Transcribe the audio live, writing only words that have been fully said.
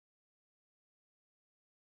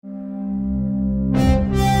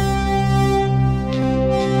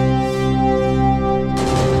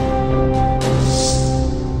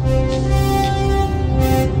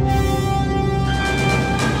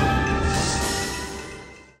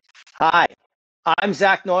Hi, I'm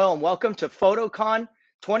Zach Noyle, and welcome to PhotoCon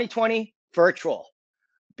 2020 Virtual.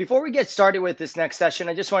 Before we get started with this next session,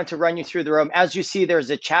 I just wanted to run you through the room. As you see, there's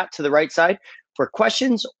a chat to the right side for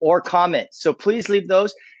questions or comments. So please leave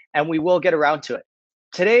those, and we will get around to it.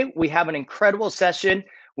 Today, we have an incredible session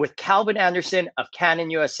with Calvin Anderson of Canon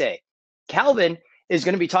USA. Calvin is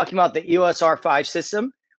going to be talking about the EOS R5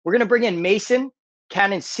 system. We're going to bring in Mason,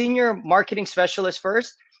 Canon's senior marketing specialist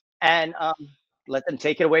first, and let them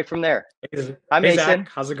take it away from there. Hi, Hey, Mason. Zach,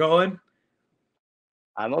 how's it going?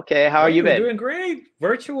 I'm okay. How are Hey, you we're been? doing great.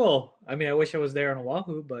 Virtual. I mean, I wish I was there on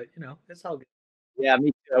Oahu, but it's all Yeah,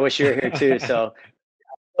 me too. I wish you were here too. good. So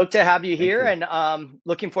hope to have you Thank here, you. and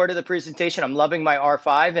looking forward to the presentation. I'm loving my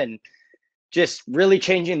R5 and just really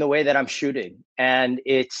changing the way that I'm shooting. And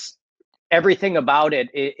it's everything about it.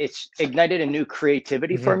 It's ignited a new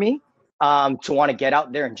creativity for Mhm. me, to want to get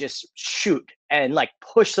out there and just shoot and like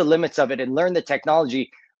push the limits of it and learn the technology.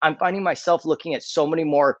 I'm finding myself looking at so many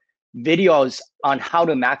more videos on how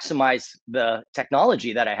to maximize the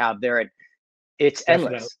technology that I have there. And it's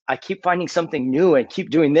Definitely. endless. I keep finding something new and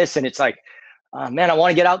keep doing this. And it's like, man, I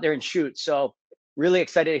want to get out there and shoot. So really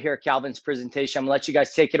excited to hear Calvin's presentation. I'm gonna let you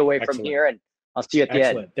guys take it away from Excellent. here, and I'll see you at the end.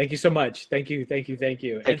 Excellent. Thank you so much. Thank you. Thank you. Thank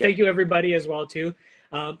you. Take And care. thank you everybody as well too.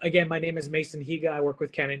 Again, my name is Mason Higa. I work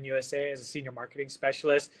with Canon USA as a senior marketing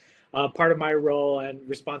specialist. Part of my role and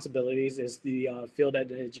responsibilities is the field ed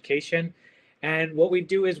education. And what we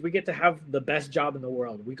do is we get to have the best job in the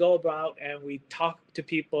world. We go about and we talk to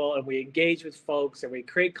people and we engage with folks and we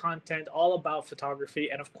create content all about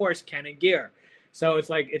photography and of course Canon gear. So it's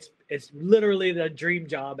like it's literally the dream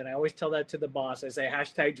job. And I always tell that to the boss. I say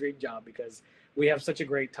hashtag dream job because we have such a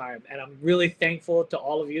great time. And I'm really thankful to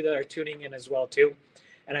all of you that are tuning in as well too.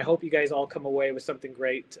 And I hope you guys all come away with something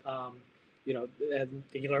great. And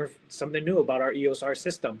you learn something new about our EOS R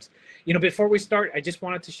systems. Before we start, I just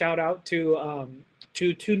wanted to shout out to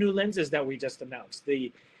two new lenses that we just announced.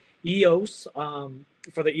 The EOS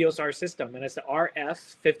for the EOS R system, and it's the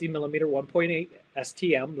RF 50 millimeter 1.8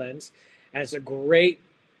 STM lens, and it's a great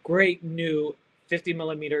new 50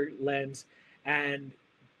 millimeter lens. And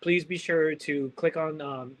please be sure to click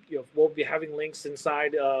on. We'll be having links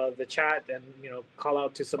inside the chat, and call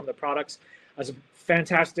out to some of the products. It's a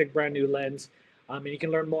fantastic brand new lens. And you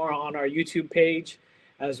can learn more on our YouTube page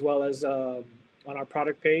as well as on our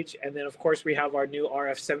product page. And then, of course, we have our new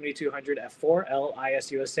RF 7200 f4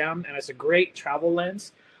 LISUSM, and it's a great travel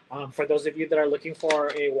lens. For those of you that are looking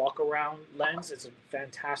for a walk-around lens, it's a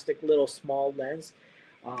fantastic little small lens.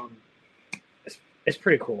 It's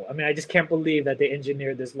pretty cool. I mean, I just can't believe that they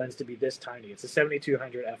engineered this lens to be this tiny. It's a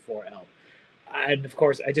 7200 f4L. And, of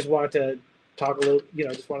course, I just wanted to talk a little,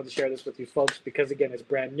 just wanted to share this with you folks because, again, it's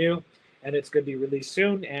brand new and it's going to be released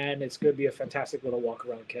soon, and it's going to be a fantastic little walk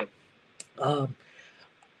around kit. I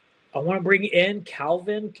want to bring in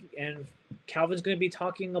Calvin, and Calvin's going to be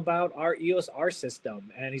talking about our EOS R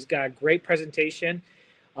system, and he's got a great presentation.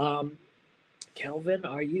 Calvin,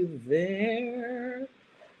 are you there?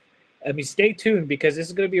 I mean, stay tuned because this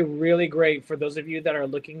is going to be really great for those of you that are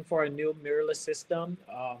looking for a new mirrorless system.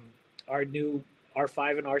 Our new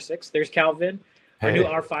R5 and R6. There's Calvin. Our new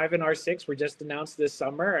R5 and R6 were just announced this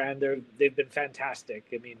summer, and they've been fantastic.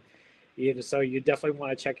 I mean, so you definitely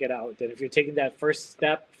want to check it out. And if you're taking that first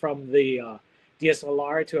step from the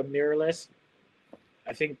DSLR to a mirrorless,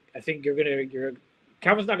 I think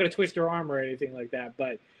Calvin's not gonna twist your arm or anything like that,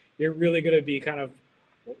 but you're really gonna be kind of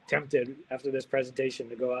tempted after this presentation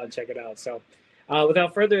to go out and check it out. So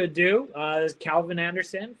without further ado, this is Calvin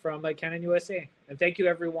Anderson from Canon USA. And thank you,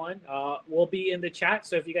 everyone. We'll be in the chat,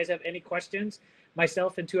 so if you guys have any questions,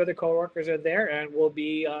 myself and two other coworkers are there, and we'll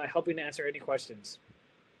be helping to answer any questions.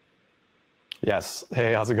 Yes.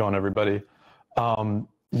 Hey, how's it going, everybody?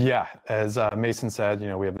 Yeah, as Mason said,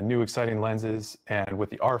 we have the new exciting lenses, and with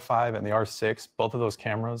the R5 and the R6, both of those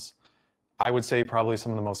cameras, I would say probably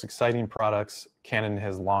some of the most exciting products Canon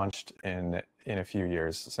has launched in a few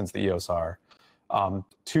years since the EOS R.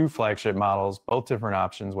 Two flagship models, both different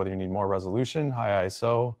options, whether you need more resolution, high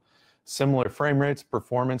ISO, similar frame rates,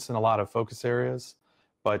 performance in a lot of focus areas,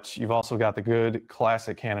 but you've also got the good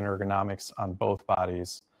classic Canon ergonomics on both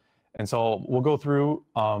bodies. And so we'll go through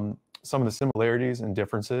some of the similarities and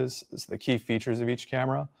differences, the key features of each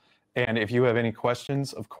camera. And if you have any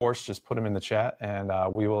questions, of course, just put them in the chat and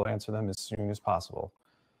we will answer them as soon as possible.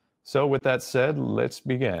 So with that said, let's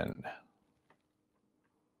begin.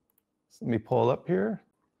 Let me pull up here.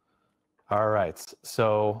 All right,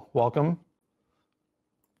 so welcome.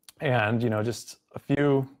 And just a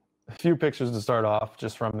few pictures to start off,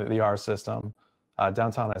 just from the R system,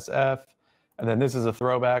 downtown SF. And then this is a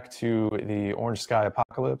throwback to the orange sky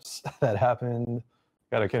apocalypse that happened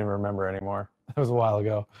God, I can't even remember anymore. That was a while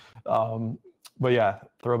ago. But yeah,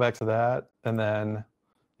 throwback to that. And then,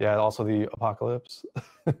 yeah, also the Apocalypse.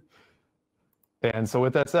 And so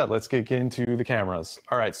with that said, let's get into the cameras.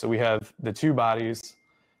 All right, so we have the two bodies,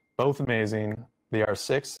 both amazing, the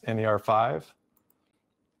R6 and the R5.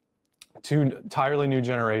 Two entirely new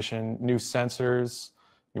generation, new sensors,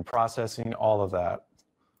 new processing, all of that.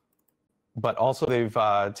 But also they've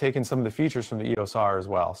taken some of the features from the EOS R as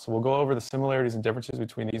well. So we'll go over the similarities and differences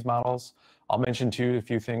between these models. I'll mention too a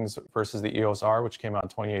few things versus the EOS R, which came out in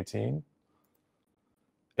 2018.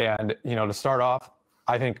 And to start off,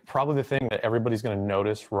 I think probably the thing that everybody's going to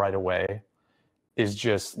notice right away is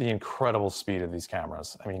just the incredible speed of these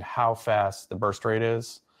cameras. I mean, how fast the burst rate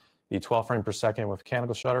is, the 12 frames per second with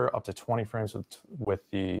mechanical shutter, up to 20 frames with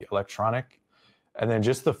the electronic. And then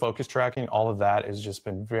just the focus tracking, all of that has just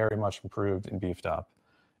been very much improved and beefed up.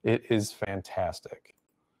 It is fantastic.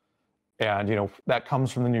 And that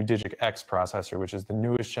comes from the new Digic X processor, which is the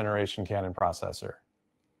newest generation Canon processor.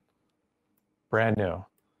 Brand new.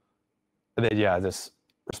 And then, yeah, this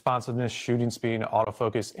responsiveness, shooting speed,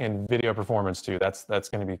 autofocus, and video performance too. That's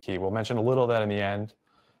going to be key. We'll mention a little of that in the end.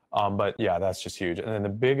 But yeah, that's just huge. And then the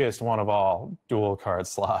biggest one of all, dual card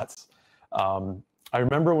slots. I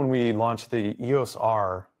remember when we launched the EOS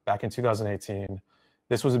R back in 2018,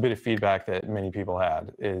 this was a bit of feedback that many people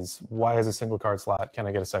had is, why is a single card slot? Can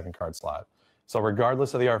I get a second card slot? So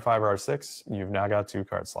regardless of the R5 or R6, you've now got 2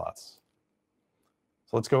 card slots.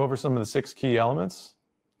 So let's go over some of the 6 key elements.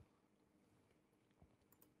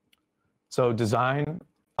 So design,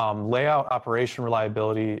 layout, operation,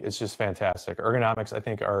 reliability is just fantastic. Ergonomics, I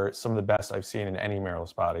think, are some of the best I've seen in any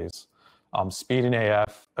mirrorless bodies. Speed in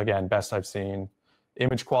AF, again, best I've seen.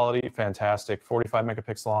 Image quality, fantastic. 45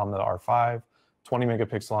 megapixel on the R5, 20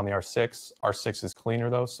 megapixel on the R6. R6 is cleaner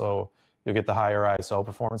though, so you'll get the higher ISO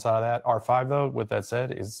performance out of that. R5 though, with that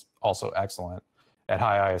said, is also excellent at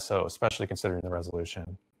high ISO, especially considering the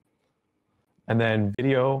resolution. And then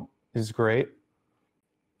video is great.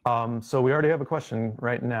 So we already have a question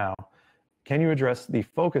right now. Can you address the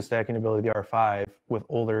focus stacking ability of the R5 with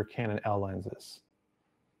older Canon L lenses?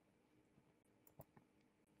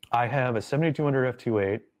 I have a 7200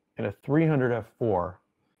 f2.8 and a 300 f4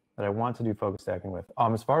 that I want to do focus stacking with.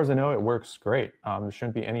 As far as I know, it works great. There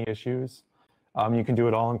shouldn't be any issues. You can do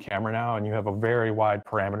it all in camera now, and you have a very wide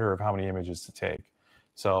parameter of how many images to take.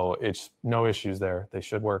 So it's no issues there. They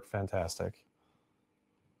should work fantastic.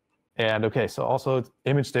 And okay, so also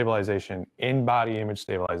image stabilization, in-body image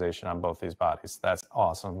stabilization on both these bodies. That's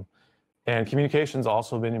awesome. And communication's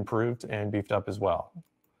also been improved and beefed up as well.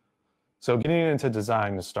 So getting into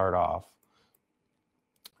design to start off,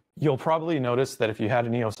 you'll probably notice that if you had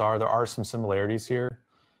an EOS R, there are some similarities here.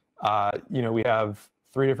 We have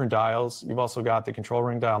 3 different dials. You've also got the control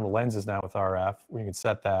ring dial on the lenses now with RF, where you can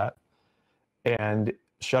set that. And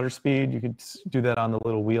shutter speed, you could do that on the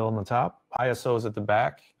little wheel on the top. ISO is at the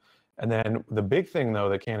back. And then the big thing, though,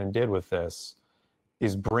 that Canon did with this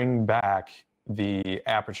is bring back the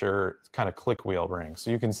aperture kind of click wheel ring. So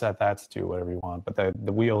you can set that to do whatever you want, but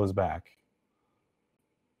the wheel is back.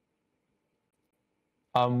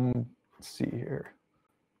 Let's see here.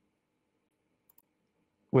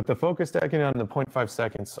 With the focus stacking on the 0.5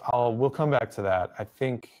 seconds, we'll come back to that. I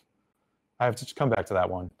think I have to come back to that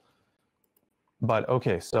one. But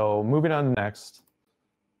okay, so moving on next,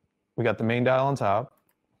 we got the main dial on top,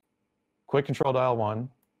 quick control dial 1,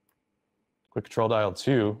 quick control dial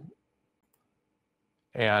 2,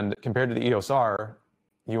 and compared to the EOS R,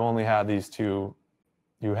 you only had these 2.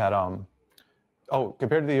 You had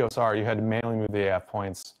compared to the EOS R, you had to manually move the AF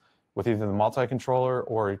points with either the multi-controller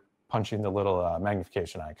or punching the little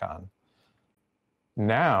magnification icon.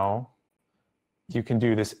 Now you can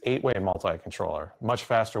do this 8-way multi-controller, much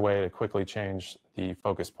faster way to quickly change the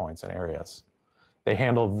focus points and areas. They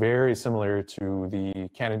handle very similar to the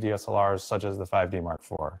Canon DSLRs, such as the 5D Mark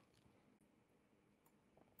IV.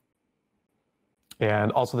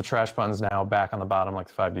 And also the trash button's now back on the bottom like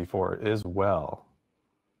the 5D4 as well.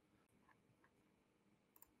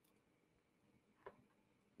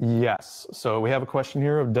 Yes, so we have a question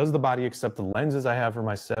here of, does the body accept the lenses I have for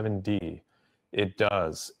my 7D? It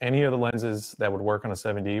does. Any of the lenses that would work on a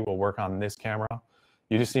 7D will work on this camera.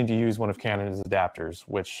 You just need to use one of Canon's adapters,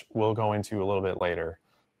 which we'll go into a little bit later.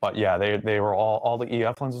 But yeah, they were all the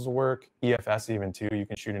EF lenses will work, EFS even too, you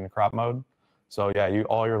can shoot in crop mode. So yeah,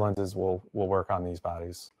 all your lenses will work on these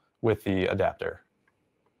bodies with the adapter.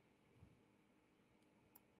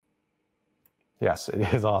 Yes, it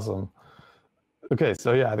is awesome. Okay,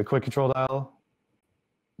 so yeah, the quick control dial,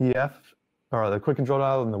 EF, or the quick control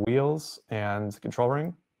dial and the wheels and control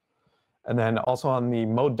ring. And then also on the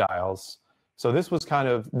mode dials, So this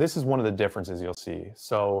is one of the differences you'll see.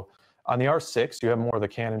 So on the R6, you have more of the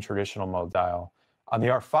Canon traditional mode dial. On the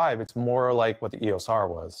R5, it's more like what the EOS R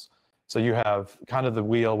was. So you have kind of the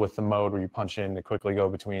wheel with the mode where you punch in to quickly go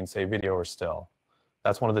between, say, video or still.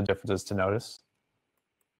 That's one of the differences to notice.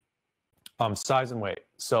 Size and weight.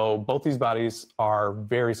 So both these bodies are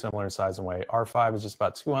very similar in size and weight. R5 is just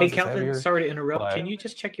about 2 ounces Calvin, heavier. sorry to interrupt. But... Can you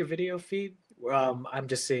just check your video feed? I'm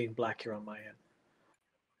just seeing black here on my end.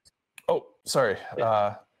 Oh, sorry.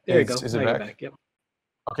 Yeah. There you go. Is it back? Yep.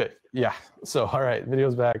 Okay. Yeah. So, all right.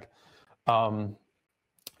 Video's back.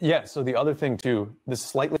 Yeah. So the other thing too, this is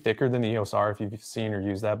slightly thicker than the EOS R if you've seen or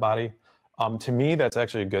used that body. To me, that's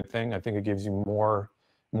actually a good thing. I think it gives you more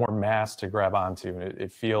mass to grab onto.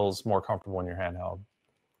 It feels more comfortable in your handheld.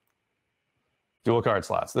 Dual card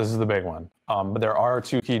slots. This is the big one. But there are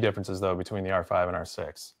 2 key differences though between the R5 and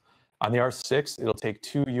R6. On the R6, it'll take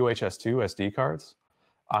 2 UHS-2 SD cards.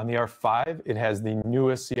 On the R5, it has the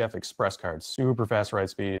newest CF Express card, super fast write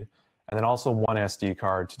speed, and then also 1 SD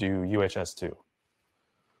card to do UHS-2.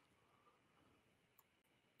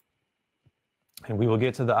 And we will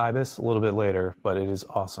get to the IBIS a little bit later, but it is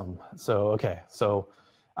awesome. So, okay, so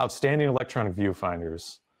outstanding electronic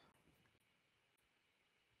viewfinders.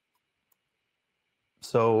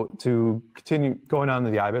 So to continue going on to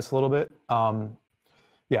the IBIS a little bit,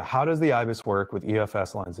 yeah, how does the IBIS work with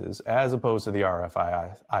EFS lenses as opposed to the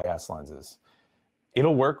RF-IS lenses?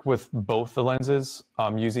 It'll work with both the lenses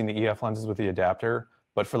using the EF lenses with the adapter,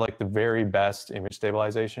 but for like the very best image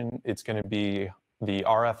stabilization, it's going to be the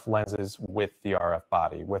RF lenses with the RF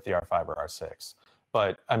body, with the R5 or R6.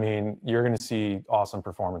 But I mean, you're going to see awesome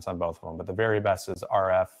performance on both of them, but the very best is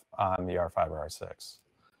RF on the R5 or R6.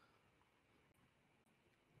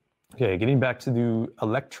 Okay, getting back to the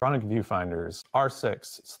electronic viewfinders,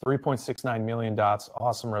 R6, it's 3.69 million dots,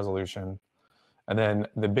 awesome resolution. And then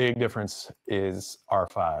the big difference is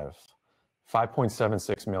R5,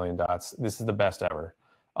 5.76 million dots. This is the best ever.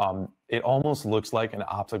 It almost looks like an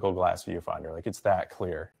optical glass viewfinder, like it's that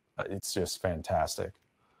clear. It's just fantastic.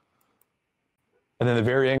 And then the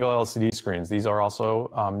vari-angle LCD screens, these are also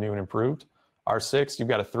new and improved. R6, you've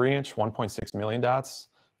got a 3-inch, 1.6 million dots.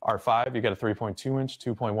 R5, you got a 3.2-inch,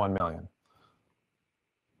 2.1 million.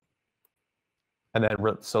 And then,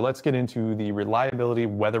 so let's get into the reliability,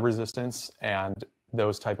 weather resistance, and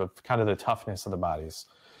those type of kind of the toughness of the bodies.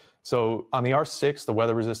 So on the R6, the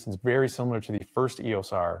weather resistance very similar to the first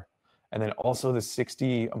EOS R, and then also the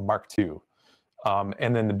 60 Mark II.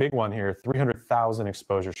 And then the big one here, 300,000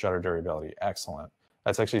 exposure shutter durability. Excellent.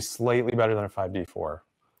 That's actually slightly better than a 5D4.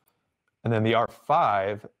 And then the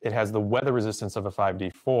R5, it has the weather resistance of a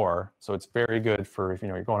 5D4, so it's very good for if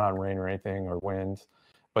you're going on rain or anything or wind.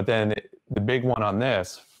 But then the big one on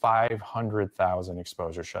this, 500,000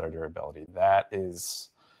 exposure shutter durability. That is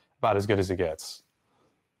about as good as it gets.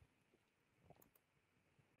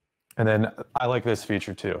 And then I like this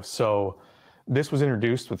feature too. So this was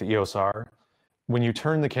introduced with the EOS R. When you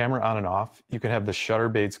turn the camera on and off, you can have the shutter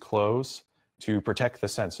blades close to protect the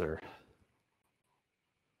sensor.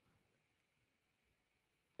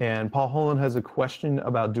 And Paul Holland has a question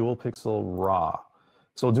about dual pixel RAW.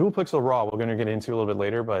 So dual pixel RAW, we're going to get into a little bit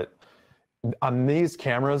later, but on these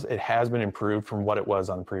cameras, it has been improved from what it was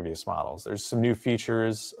on previous models. There's some new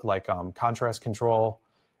features like contrast control,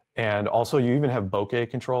 and also you even have bokeh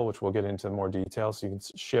control, which we'll get into more detail. So you can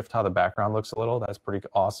shift how the background looks a little. That's pretty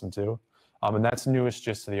awesome too. And that's newest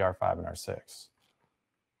just to the R5 and R6.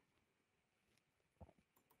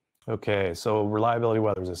 Okay, so reliability,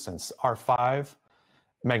 weather resistance. R5,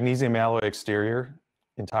 magnesium alloy exterior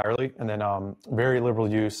entirely, and then very liberal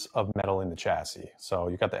use of metal in the chassis. So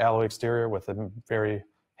you got the alloy exterior with a very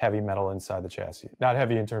heavy metal inside the chassis. Not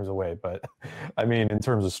heavy in terms of weight, but I mean in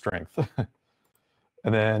terms of strength.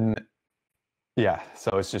 And then, yeah,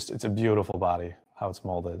 so it's a beautiful body, how it's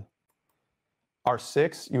molded.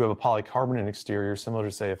 R6, you have a polycarbonate exterior, similar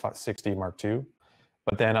to say a 6D Mark II.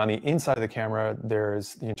 But then on the inside of the camera, the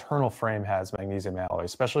internal frame has magnesium alloy,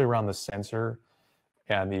 especially around the sensor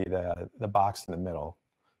and the box in the middle.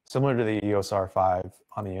 Similar to the EOS R5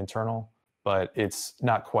 on the internal, but it's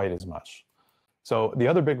not quite as much. So the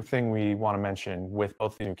other big thing we want to mention with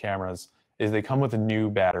both the new cameras is they come with a new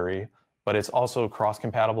battery, but it's also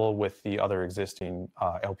cross-compatible with the other existing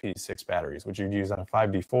LP6 batteries, which you'd use on a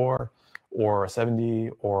 5D4 or a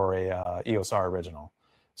 7D or a EOS R original.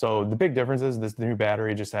 So the big difference is this new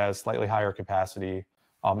battery just has slightly higher capacity.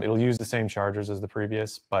 It'll use the same chargers as the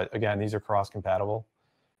previous, but again, these are cross-compatible.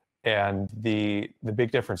 And the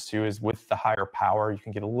big difference too is with the higher power, you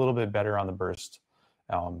can get a little bit better on the burst.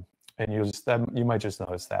 And you might just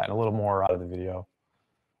notice that and a little more out of the video.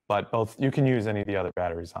 But you can use any of the other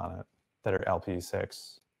batteries on it. that are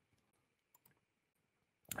LP6.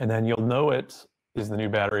 And then you'll know it is the new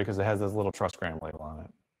battery because it has this little truss gram label on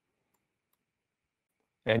it.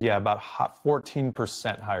 And yeah, about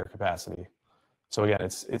 14% higher capacity. So again,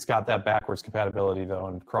 it's got that backwards compatibility though,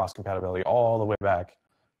 and cross compatibility all the way back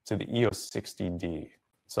to the EOS 60D.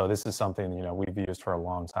 So this is something, you know, we've used for a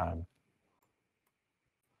long time.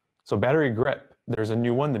 So battery grip, there's a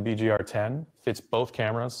new one, the BGR10, fits both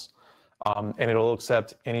cameras, and it'll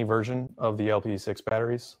accept any version of the LP6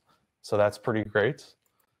 batteries. So that's pretty great.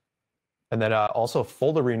 And then also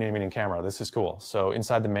folder renaming in camera. This is cool. So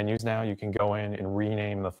inside the menus now, you can go in and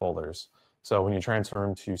rename the folders. So when you transfer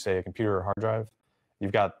them to, say, a computer or hard drive,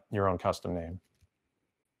 you've got your own custom name.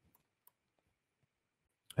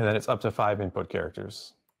 And then it's up to 5 input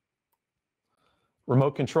characters.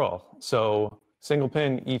 Remote control. So single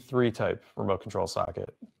pin E3 type remote control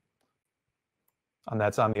socket. And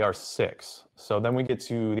that's on the R6. So then we get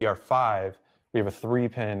to the R5, we have a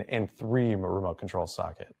 3-pin and 3 remote control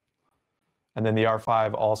socket. And then the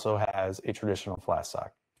R5 also has a traditional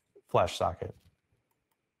flash socket.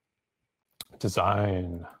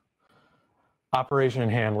 Design. Operation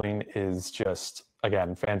and handling is just,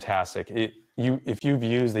 again, fantastic. If you've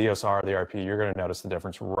used the EOS R or the RP, you're going to notice the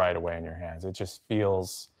difference right away in your hands. It just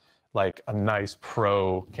feels like a nice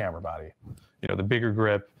pro camera body. You know, the bigger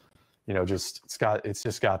grip, you know, it's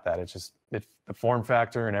just got that. The form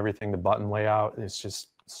factor and everything, the button layout is just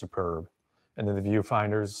superb. And then the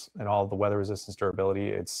viewfinders and all the weather resistance durability,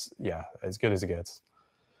 it's, yeah, as good as it gets.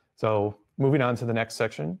 So moving on to the next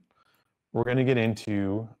section, we're going to get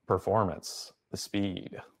into performance, the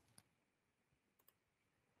speed.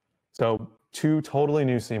 So 2 totally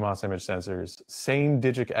new CMOS image sensors, same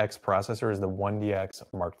Digic X processor as the 1DX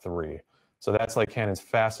Mark III. So that's like Canon's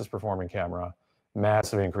fastest performing camera,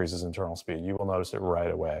 massive increases in internal speed. You will notice it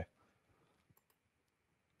right away.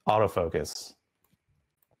 Autofocus.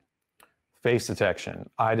 Face detection,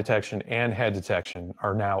 eye detection, and head detection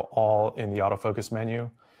are now all in the autofocus menu.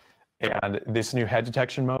 And this new head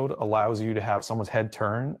detection mode allows you to have someone's head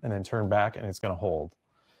turn and then turn back, and it's going to hold.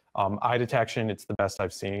 Eye detection, it's the best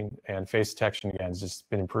I've seen. And face detection, again, has just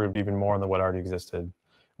been improved even more than what already existed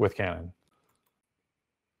with Canon.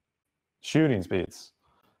 Shooting speeds.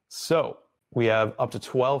 So we have up to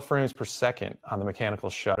 12 frames per second on the mechanical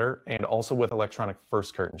shutter and also with electronic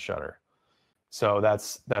first curtain shutter. So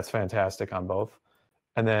that's fantastic on both.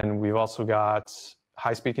 And then we've also got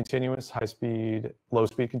high-speed continuous, high-speed,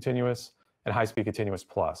 low-speed continuous, and high-speed continuous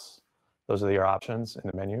plus. Those are your options in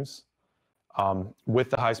the menus. With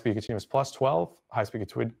the high-speed continuous plus 12, high-speed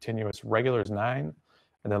continuous regular is 9,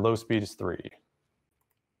 and then low-speed is 3.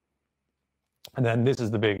 And then this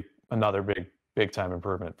is another big time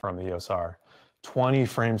improvement from the EOS R. 20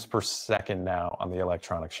 frames per second now on the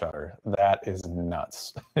electronic shutter. That is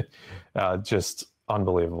nuts. Just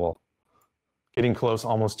unbelievable. Getting close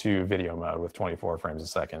almost to video mode with 24 frames a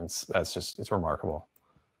second. It's remarkable.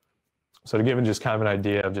 So to give you just kind of an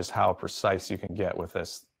idea of just how precise you can get with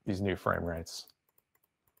these new frame rates.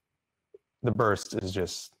 The burst is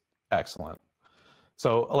just excellent.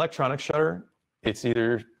 So electronic shutter, it's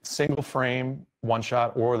either single frame, one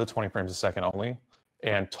shot, or the 20 frames a second only.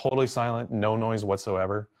 And totally silent, no noise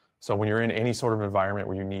whatsoever. So when you're in any sort of environment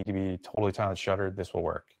where you need to be totally silent shuttered, this will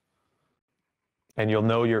work. And you'll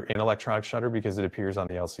know you're in electronic shutter because it appears on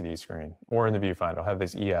the LCD screen or in the viewfinder. It'll have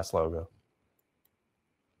this ES logo.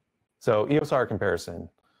 So EOS R comparison.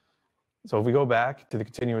 So if we go back to the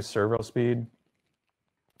continuous servo speed,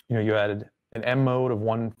 you know, you added an M mode of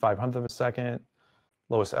 1/500th of a second,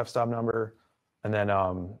 lowest f-stop number, and then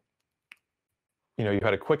you know, you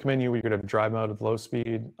had a quick menu where you could have drive mode with low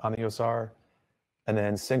speed on the EOS R, and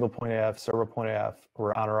then single point AF, servo point AF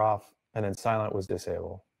were on or off, and then silent was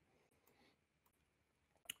disabled.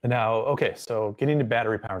 And now, okay, so getting to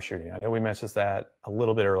battery power shooting. I know we mentioned that a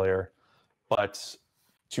little bit earlier, but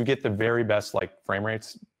to get the very best frame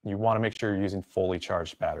rates, you want to make sure you're using fully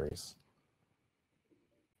charged batteries.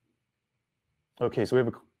 Okay, so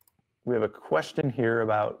we have a question here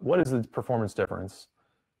about what is the performance difference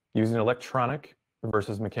using electronic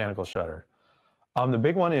versus mechanical shutter. The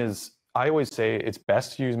big one is, I always say it's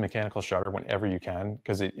best to use mechanical shutter whenever you can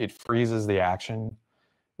because it freezes the action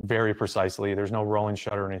very precisely. There's no rolling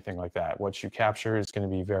shutter or anything like that. What you capture is going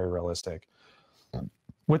to be very realistic.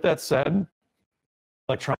 With that said,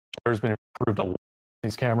 electronic shutter has been improved a lot in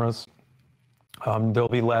these cameras. There'll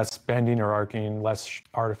be less bending or arcing, less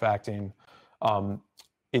artifacting.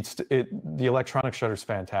 The electronic shutter is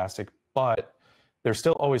fantastic, but there's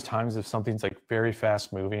still always times if something's very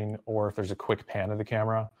fast moving or if there's a quick pan of the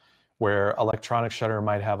camera where electronic shutter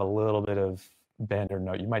might have a little bit of bend or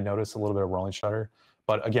no, you might notice a little bit of rolling shutter,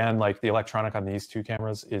 But again, like the electronic on these two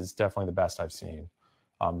cameras is definitely the best I've seen.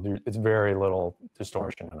 It's very little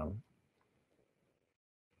distortion in them.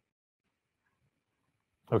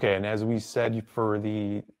 Okay, and as we said, for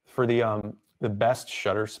the best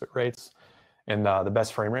shutter rates and the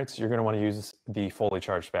best frame rates, you're going to want to use the fully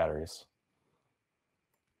charged batteries.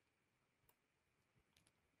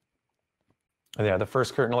 And yeah, the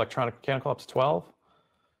first curtain electronic mechanical up to 12.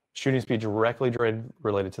 Shooting speed directly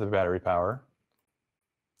related to the battery power.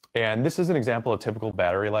 And this is an example of typical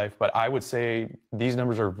battery life, but I would say these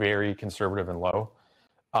numbers are very conservative and low.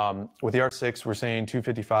 With the R6, we're saying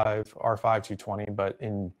 255, R5, 220, but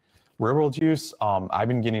in real world use, I've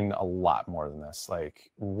been getting a lot more than this,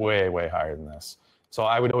 like way, way higher than this. So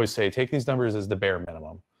I would always say take these numbers as the bare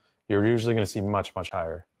minimum. You're usually going to see much, much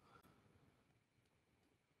higher.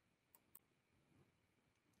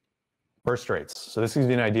 Burst rates. So this gives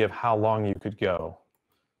you an idea of how long you could go.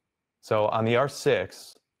 So on the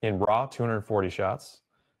R6, in RAW, 240 shots,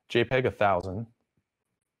 JPEG 1,000.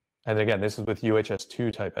 And again, this is with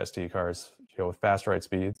UHS-2 type SD cards, with fast write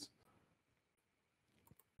speeds.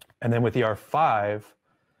 And then with the R5,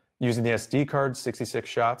 using the SD card, 66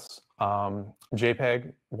 shots,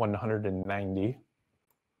 JPEG 190.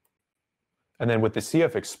 And then with the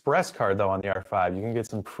CF Express card, though, on the R5, you can get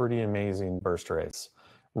some pretty amazing burst rates.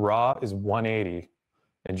 RAW is 180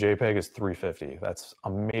 and JPEG is 350. That's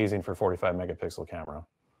amazing for 45 megapixel camera.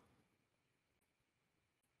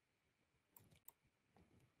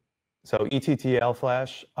 So ETTL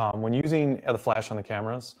flash, when using the flash on the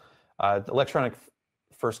cameras, the electronic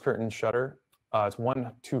first curtain shutter, it's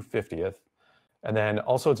 1/250th. And then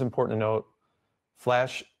also it's important to note,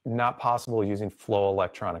 flash not possible using flow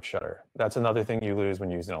electronic shutter. That's another thing you lose when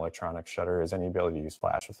using electronic shutter, is any ability to use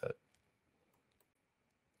flash with it.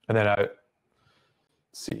 And then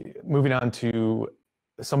see, moving on to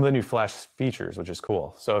some of the new flash features, which is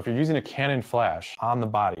cool. So if you're using a Canon flash on the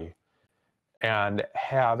body and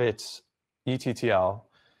have it ETTL,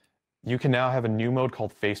 you can now have a new mode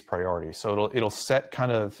called face priority. So it'll set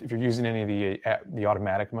kind of, if you're using any of the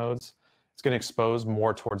automatic modes, it's going to expose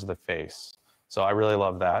more towards the face. So I really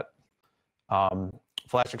love that.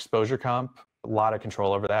 Flash exposure comp, a lot of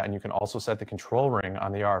control over that. And you can also set the control ring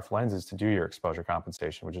on the RF lenses to do your exposure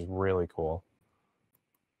compensation, which is really cool.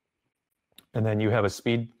 And then you have a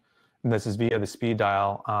speed, and this is via the speed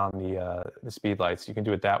dial on the speed lights. You can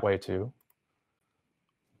do it that way too.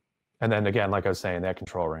 And then again, like I was saying, that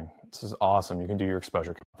control ring, this is awesome. You can do your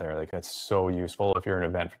exposure comp there. Like, that's so useful if you're an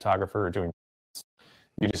event photographer or doing,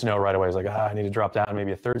 you just know right away, it's like, I need to drop down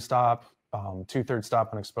maybe a third stop, 2/3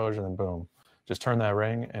 stop on exposure, then boom. Just turn that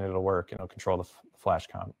ring and it'll work, and it'll control the flash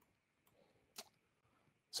comp.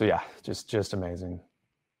 So yeah, just amazing.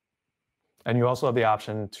 And you also have the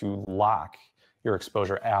option to lock your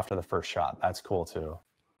exposure after the first shot. That's cool too,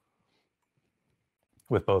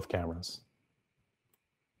 with both cameras.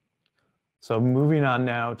 So moving on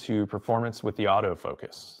now to performance with the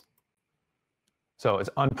autofocus. So it's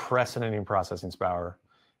unprecedented processing power.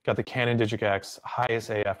 Got the Canon Digic X, highest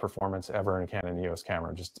AF performance ever in a Canon EOS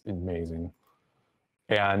camera, just amazing.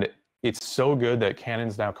 And it's so good that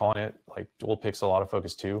Canon's now calling it like dual pixel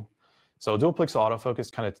autofocus 2. So dual pixel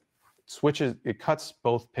autofocus kind of switches, it cuts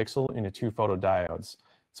both pixel into 2 photodiodes.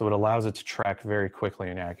 So it allows it to track very quickly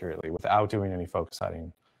and accurately without doing any focus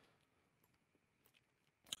setting.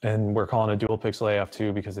 And we're calling it dual pixel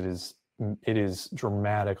AF2 because it is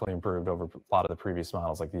dramatically improved over a lot of the previous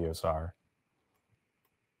models like the EOS R.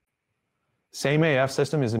 Same AF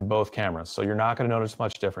system is in both cameras, so you're not going to notice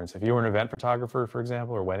much difference. If you were an event photographer, for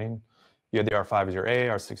example, or wedding, you had the R5 as your A,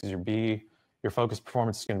 R6 as your B, your focus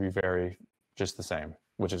performance is going to be just the same,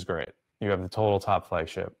 which is great. You have the total top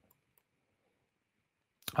flagship.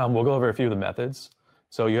 We'll go over a few of the methods.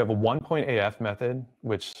 So you have a 1-point AF method,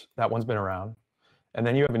 which that one's been around. And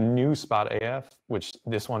then you have a new spot AF, which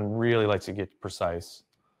this one really likes to get precise.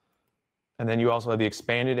 And then you also have the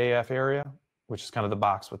expanded AF area, which is kind of the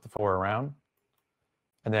box with the 4 around.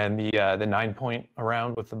 And then the 9-point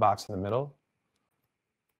around with the box in the middle.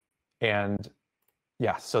 And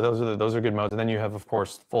yeah, so those are good modes. And then you have, of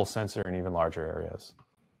course, full sensor in even larger areas.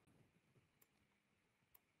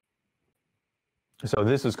 So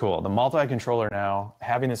this is cool. The multi-controller now,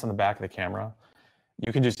 having this on the back of the camera,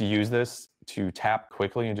 you can just use this to tap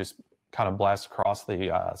quickly and just kind of blast across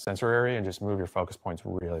the sensor area and just move your focus points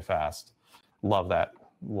really fast. Love that.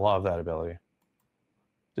 Love that ability.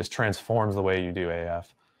 Just transforms the way you do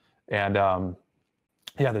AF. And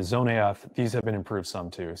yeah, the zone AF, these have been improved some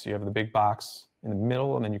too. So you have the big box in the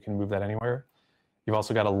middle, and then you can move that anywhere. You've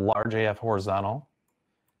also got a large AF horizontal,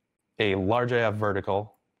 a large AF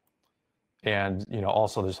vertical, and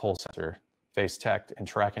also this whole sensor face detect, and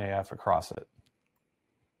tracking AF across it.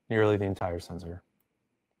 Nearly the entire sensor.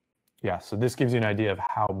 Yeah, so this gives you an idea of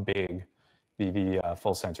how big the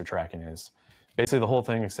full sensor tracking is. Basically the whole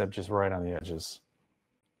thing except just right on the edges.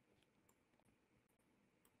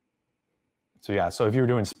 So yeah, so if you're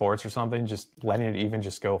doing sports or something, just letting it even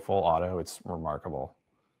just go full auto, it's remarkable.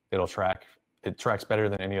 It tracks better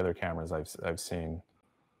than any other cameras I've seen.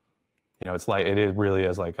 You know, it really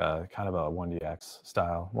is like a kind of a 1DX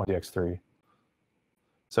style, 1DX3.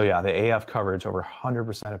 So yeah, the AF coverage over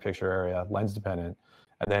 100% of picture area, lens dependent,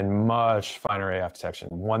 and then much finer AF detection,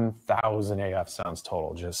 1,000 AF sounds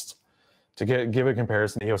total. Just to give a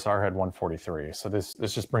comparison, the EOS R had 143. So this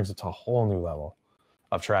just brings it to a whole new level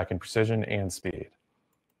of tracking precision and speed.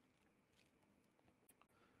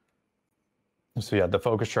 So yeah, the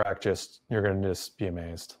focus track, you're gonna just be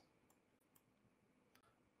amazed.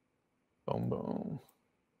 Boom, boom.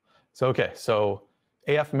 So okay, so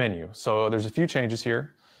AF menu. So there's a few changes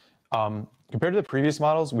here. Compared to the previous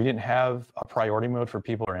models, we didn't have a priority mode for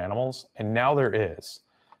people or animals, and now there is.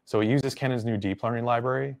 So it uses Canon's new deep learning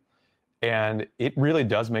library, and it really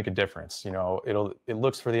does make a difference. You know, it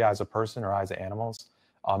looks for the eyes of person or eyes of animals,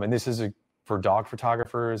 and this is for dog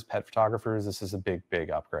photographers, pet photographers. This is a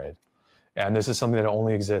big upgrade, and this is something that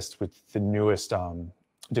only exists with the newest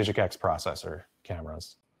Digic X processor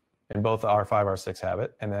cameras, and both the R5, R6 have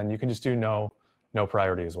it, and then you can just do no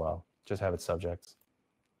priority as well. Just have it subjects.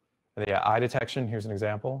 And yeah, eye detection, here's an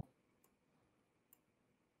example.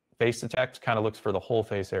 Face detect kind of looks for the whole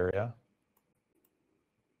face area.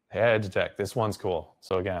 Head detect, this one's cool.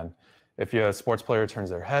 So again, if a sports player turns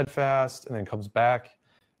their head fast and then comes back,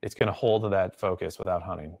 it's gonna hold that focus without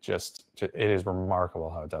hunting. It is remarkable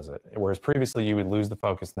how it does it. Whereas previously you would lose the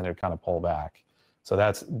focus and then it would kind of pull back. So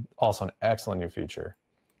that's also an excellent new feature.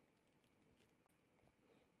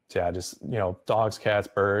 So yeah, just, you know, dogs, cats,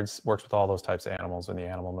 birds, works with all those types of animals in the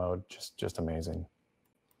animal mode, just amazing.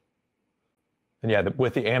 And yeah,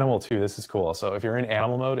 with the animal too, this is cool. So if you're in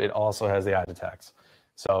animal mode, it also has the eye detect.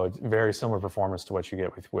 So it's very similar performance to what you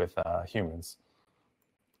get with humans.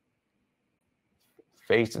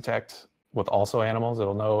 Face detect with also animals,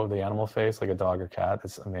 it'll know the animal face like a dog or cat.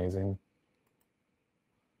 It's amazing.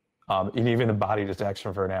 And even the body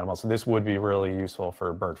detection for an animal. So this would be really useful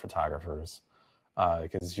for bird photographers,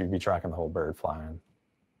 because you'd be tracking the whole bird flying.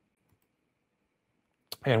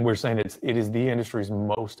 And we're saying it is the industry's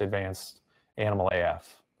most advanced animal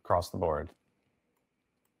AF across the board.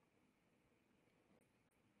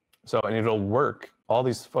 So, and it'll work, all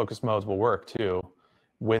these focus modes will work too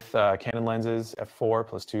with Canon lenses, f4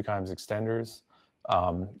 plus 2x extenders.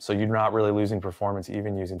 So you're not really losing performance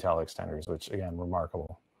even using tele extenders, which again,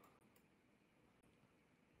 remarkable.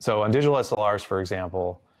 So on digital SLRs, for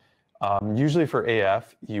example, usually for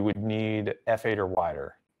AF, you would need f8 or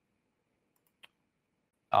wider.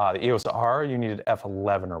 The EOS R, you needed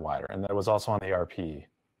f11 or wider, and that was also on the RP.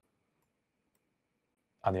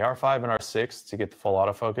 On the R5 and R6, to get the full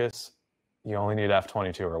autofocus, you only need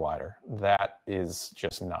f22 or wider. That is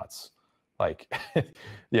just nuts. Like,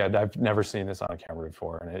 yeah, I've never seen this on a camera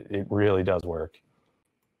before, and it really does work.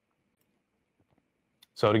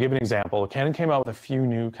 So to give an example, Canon came out with a few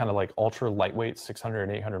new kind of like ultra lightweight 600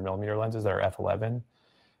 and 800 millimeter lenses that are f11.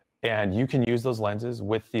 And you can use those lenses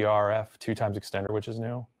with the RF 2x extender, which is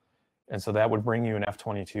new. And so that would bring you an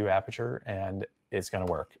f22 aperture, and it's gonna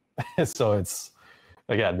work. So it's,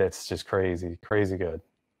 again, that's just crazy good.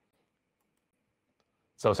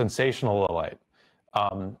 So sensational low light.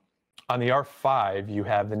 On the R5, you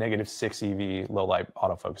have the -6 EV low light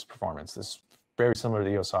autofocus performance. This is very similar to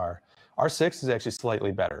the EOS R. R6 is actually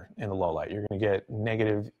slightly better in the low light. You're gonna get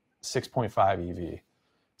 -6.5 EV.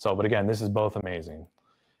 So, but again, this is both amazing.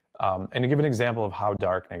 And to give an example of how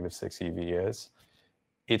dark -6 EV is,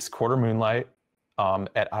 it's quarter moonlight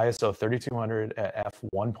at ISO 3200 at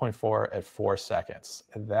f1.4 at 4 seconds.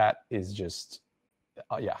 That is just,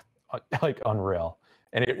 yeah, like unreal.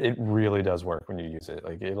 And it really does work when you use it.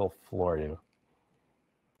 Like, it'll floor you.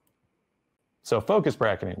 So focus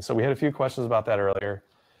bracketing. So we had a few questions about that earlier.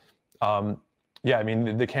 Yeah, I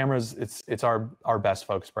mean, the cameras, it's our best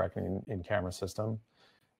focus bracketing in camera system.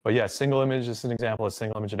 But yeah, single image is an example of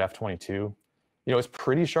single image at f22. You know, it's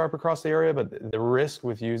pretty sharp across the area, but the risk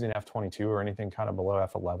with using f22 or anything kind of below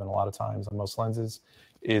f11 a lot of times on most lenses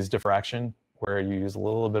is diffraction, where you use a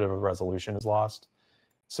little bit of a resolution is lost.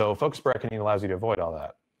 So focus bracketing allows you to avoid all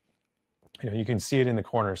that. You know, you can see it in the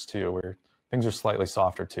corners too, where things are slightly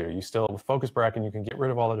softer too. You still, with focus bracketing, you can get rid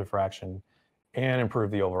of all the diffraction and improve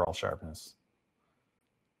the overall sharpness.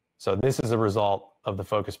 So this is a result of the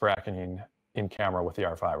focus bracketing in camera with the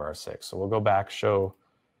R5, R6. So we'll go back, show,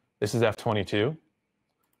 this is f22.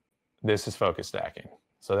 this is focus stacking.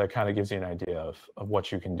 So that kind of gives you an idea of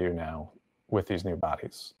what you can do now with these new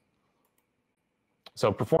bodies.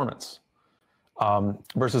 So performance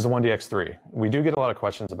versus the 1DX3. We do get a lot of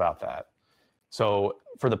questions about that. So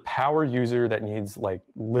for the power user that needs like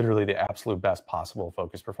literally the absolute best possible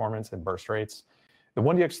focus performance and burst rates, the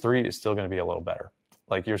 1DX3 is still going to be a little better.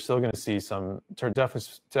 Like you're still going to see some,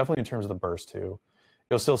 definitely in terms of the burst too,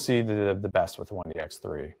 you'll still see the best with the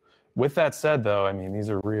 1DX3. With that said though, I mean, these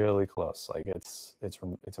are really close. Like it's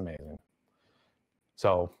amazing.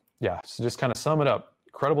 So yeah, so just kind of sum it up,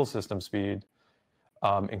 incredible system speed,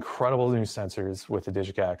 incredible new sensors with the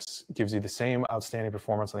DigicX, gives you the same outstanding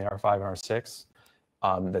performance on the R5 and R6.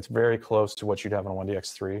 That's very close to what you'd have on a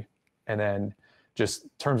 1DX3. And then just in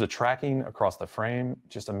terms of tracking across the frame,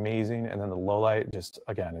 just amazing. And then the low light, just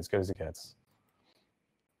again, as good as it gets.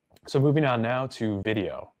 So moving on now to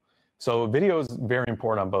video. So video is very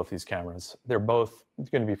important on both these cameras. They're both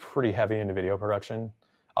going to be pretty heavy into video production.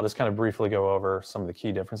 I'll just kind of briefly go over some of the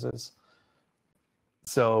key differences.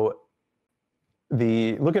 So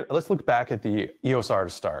let's look back at the EOS R to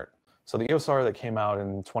start. So the EOS R that came out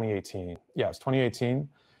in 2018, yeah, it's 2018.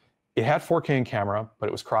 It had 4K in camera, but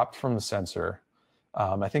it was cropped from the sensor.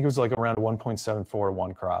 I think it was like around 1.74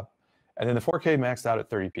 one crop. And then the 4K maxed out at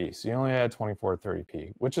 30p. So you only had 24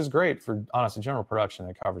 30p, which is great for honestly general production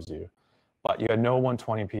that covers you. But you had no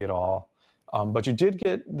 120p at all. But you did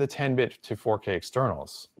get the 10-bit to 4K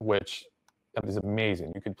externals, which is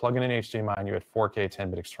amazing. You could plug in an HDMI and you had 4K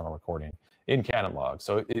 10-bit external recording in Canon log.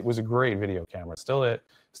 So it was a great video camera. Still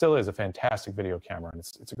is a fantastic video camera, and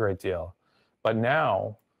it's a great deal. But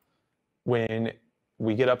now, when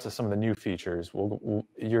we get up to some of the new features,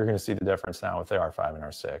 you're going to see the difference now with the R5 and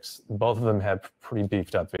R6. Both of them have pretty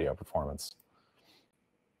beefed up video performance.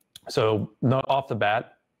 So off the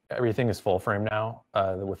bat, everything is full frame now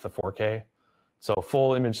with the 4K. So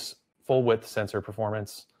full image, full width sensor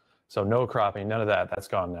performance. So no cropping, none of that. That's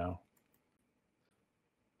gone now.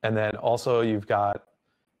 And then also you've got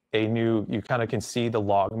you kind of can see the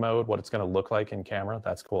log mode, what it's going to look like in camera.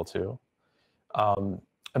 That's cool too.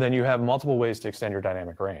 And then you have multiple ways to extend your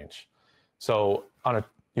dynamic range. So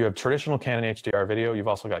you have traditional Canon HDR video. You've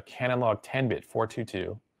also got Canon log 10-bit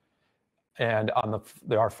 422. And on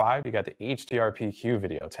the R5, you got the HDR PQ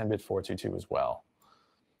video 10-bit 422 as well.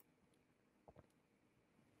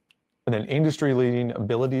 And then industry-leading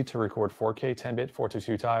ability to record 4K 10-bit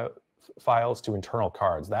 422 files to internal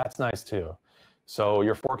cards. That's nice too. So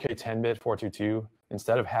your 4K 10-bit 422,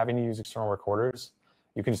 instead of having to use external recorders,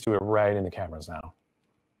 you can just do it right in the cameras now.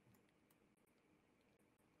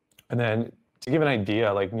 And then to give an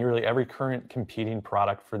idea, like nearly every current competing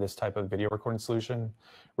product for this type of video recording solution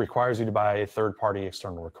requires you to buy a third-party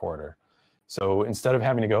external recorder. So instead of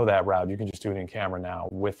having to go that route, you can just do it in camera now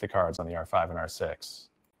with the cards on the R5 and R6.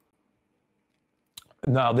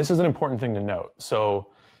 Now, this is an important thing to note. So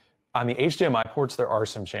on the HDMI ports, there are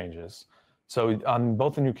some changes. So on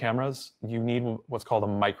both the new cameras, you need what's called a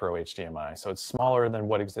micro HDMI. So it's smaller than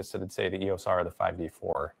what existed at, say, the EOS R or the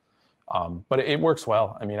 5D4. But it works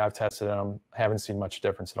well. I mean, I've tested them, haven't seen much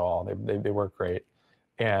difference at all. They work great.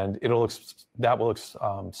 And that will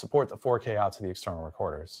support the 4K out to the external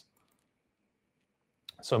recorders.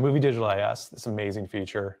 So Movie Digital IS, this amazing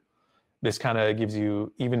feature. This kind of gives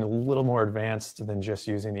you even a little more advanced than just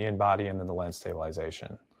using the in-body and then the lens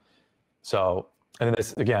stabilization. So, and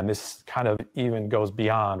this kind of even goes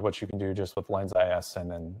beyond what you can do just with lens IS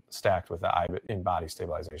and then stacked with the in-body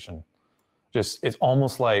stabilization. It's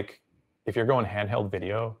almost like if you're going handheld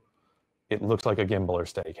video, it looks like a gimbal or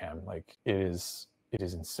Steadicam. Like it is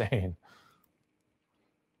insane.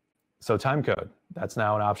 So timecode, that's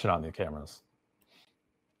now an option on the cameras.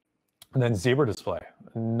 And then zebra display,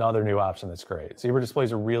 another new option that's great. Zebra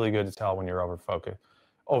displays are really good to tell when you're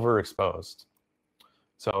overexposed.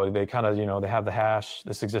 So they kind of, they have the hash.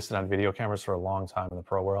 This existed on video cameras for a long time in the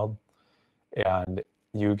pro world. And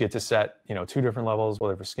you get to set, 2 different levels,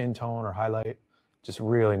 whether for skin tone or highlight, just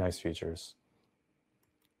really nice features.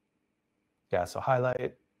 Yeah, so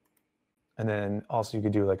highlight. And then also you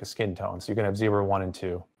could do like a skin tone. So you can have zebra 1 and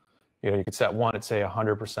 2. You could set 1 at say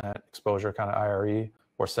 100% exposure kind of IRE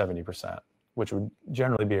or 70%, which would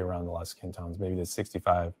generally be around the last skin tones, maybe the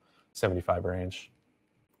 65, 75 range.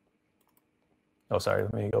 Oh, sorry,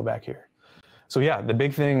 let me go back here. So yeah, the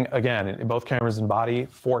big thing, again, in both cameras and body,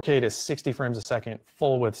 4K to 60 frames a second,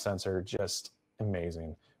 full width sensor, just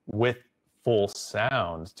amazing. With full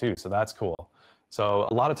sound too, so that's cool. So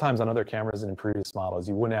a lot of times on other cameras and in previous models,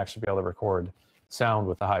 you wouldn't actually be able to record sound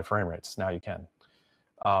with the high frame rates. Now you can.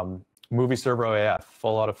 Movie Servo AF,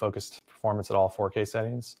 full autofocus performance at all 4K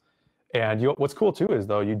settings. And what's cool too is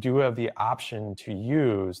though, you do have the option to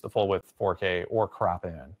use the full width 4K or crop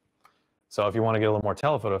in. So if you want to get a little more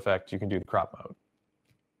telephoto effect, you can do the crop mode.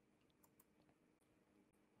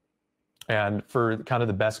 And for kind of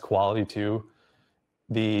the best quality too,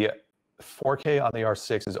 the 4K on the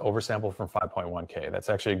R6 is oversampled from 5.1K. That's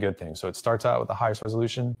actually a good thing. So it starts out with the highest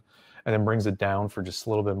resolution and then brings it down for just a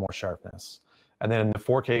little bit more sharpness. And then the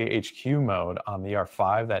 4K HQ mode on the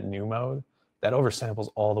R5, that new mode, that oversamples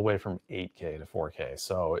all the way from 8K to 4K.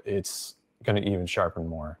 So it's going to even sharpen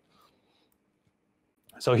more.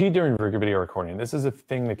 So heat during video recording, this is a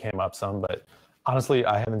thing that came up some, but honestly,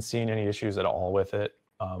 I haven't seen any issues at all with it.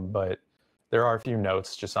 But there are a few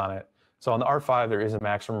notes just on it. So on the R5, there is a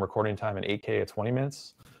maximum recording time in 8K at 20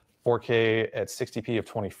 minutes, 4K at 60p of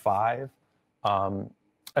 25. And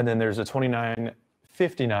then there's a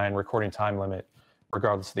 29:59 recording time limit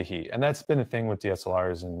regardless of the heat. And that's been a thing with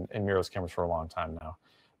DSLRs and mirrorless cameras for a long time now.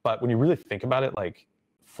 But when you really think about it, like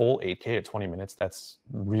full 8K at 20 minutes, that's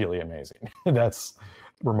really amazing. That's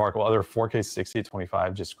remarkable. Other 4K 60 at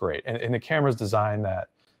 25, just great. And the camera's designed that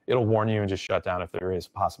it'll warn you and just shut down if there is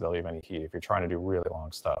a possibility of any heat if you're trying to do really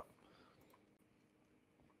long stuff.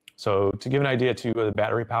 So to give an idea to the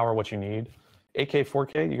battery power, what you need, 8K,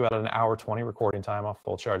 4K, you got an hour 20 recording time off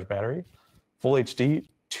full charge battery. Full HD,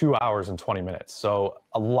 2 hours and 20 minutes. So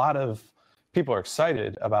a lot of people are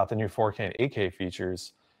excited about the new 4K and 8K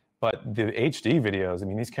features, but the HD videos, I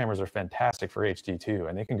mean, these cameras are fantastic for HD too,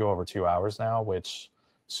 and they can go over 2 hours now, which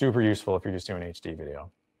super useful if you're just doing HD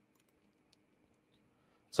video.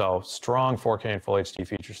 So strong 4K and full HD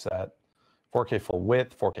feature set, 4K full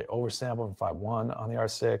width, 4K oversample from 5.1 on the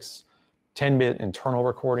R6, 10-bit internal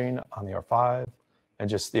recording on the R5, and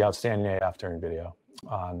just the outstanding AF during video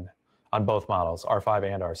on both models,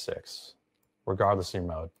 R5 and R6, regardless of your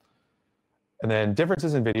mode. And then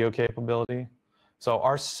differences in video capability. So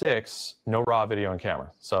R6, no raw video and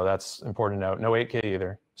camera. So that's important to note. No 8K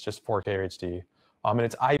either. It's just 4K or HD. And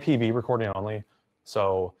it's IPV recording only.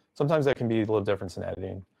 So sometimes that can be a little difference in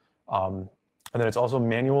editing. And then it's also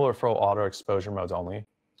manual or full auto exposure modes only.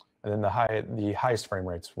 And then the highest frame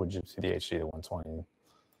rates would just be the HD to 120.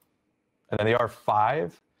 And then the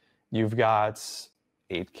R5, you've got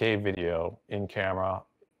 8K video in camera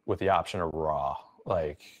with the option of RAW,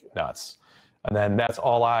 like nuts. And then that's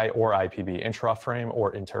all I or IPV, intra-frame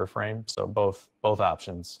or inter-frame, so both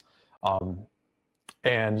options.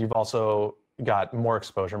 And you've also got more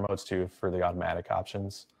exposure modes too for the automatic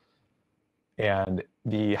options. And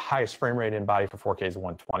the highest frame rate in body for 4K is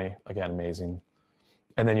 120, again, amazing.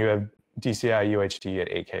 And then you have DCI UHD at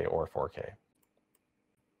 8K or 4K.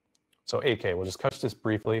 So 8K, we'll just touch this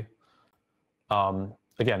briefly.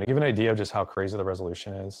 Again, to give an idea of just how crazy the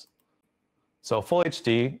resolution is. So full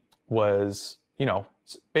HD was, you know,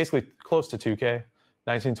 basically close to 2K,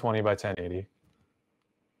 1920 by 1080.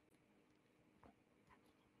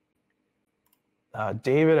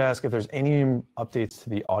 David asked if there's any updates to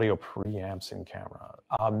the audio preamps in camera.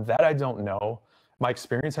 That I don't know. My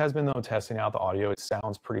experience has been, though, testing out the audio, it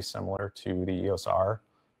sounds pretty similar to the EOS R.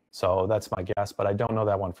 So that's my guess, but I don't know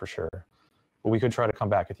that one for sure. But we could try to come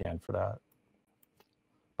back at the end for that.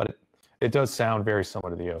 But it does sound very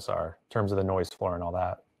similar to the EOS R in terms of the noise floor and all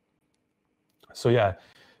that. So yeah,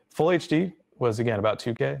 full HD was, again, about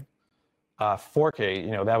 2K. 4K,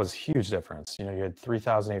 you know, that was a huge difference. You know, you had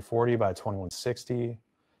 3840 by 2160,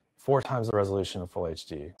 4 times the resolution of full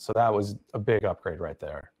HD. So that was a big upgrade right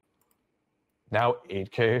there. Now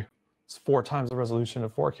 8K, it's 4 times the resolution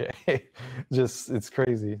of 4K. Just, it's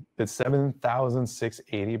crazy. It's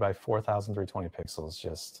 7680 by 4320 pixels.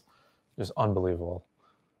 Just unbelievable.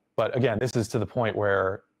 But again, this is to the point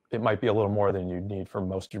where it might be a little more than you need for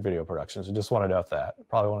most of your video productions. I just want to note that.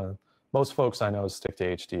 Probably most folks I know stick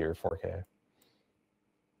to HD or 4K.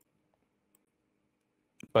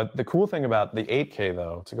 But the cool thing about the 8K,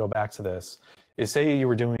 though, to go back to this, is say you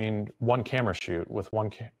were doing one camera shoot with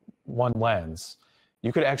one lens,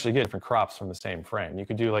 you could actually get different crops from the same frame. You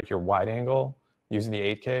could do like your wide angle using the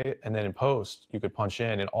 8K, and then in post, you could punch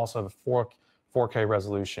in and also have a 4K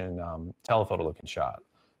resolution telephoto looking shot.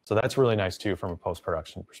 So that's really nice too from a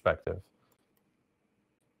post-production perspective.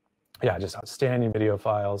 Yeah, just outstanding video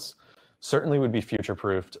files. Certainly would be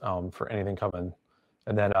future-proofed for anything coming.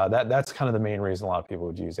 And then that's kind of the main reason a lot of people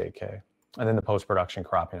would use 8K. And then the post-production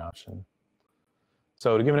cropping option.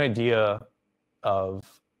 So to give an idea of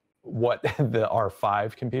what the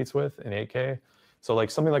R5 competes with in 8K, so like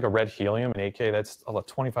something like a red helium in 8K, that's a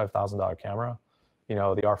 $25,000 camera. You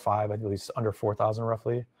know, the R5 at least under 4,000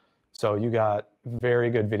 roughly. So you got very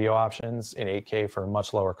good video options in 8K for a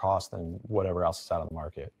much lower cost than whatever else is out on the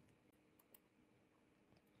market.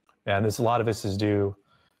 And a lot of this is due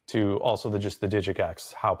to also just the Digic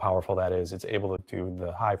X, how powerful that is. It's able to do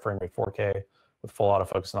the high frame rate 4K with full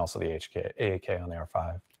autofocus and also the 8K on the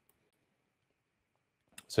R5.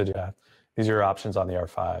 So yeah, these are your options on the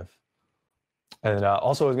R5. And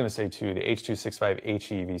also I was going to say too, the H.265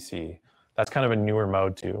 HEVC, that's kind of a newer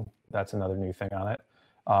mode too. That's another new thing on it.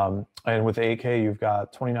 And with the 8K, you've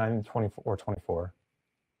got 29, 24, 24,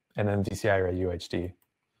 and then DCI or UHD.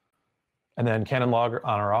 And then Canon log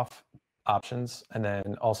on or off options, and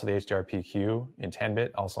then also the HDR PQ in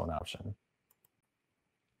 10-bit, also an option.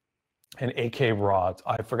 And 8K RAW,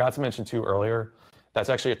 I forgot to mention too earlier, that's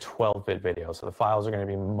actually a 12-bit video, so the files are going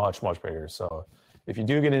to be much, much bigger. So if you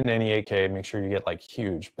do get into any 8K, make sure you get like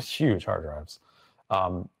huge, huge hard drives.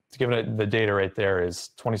 To give it the data right there is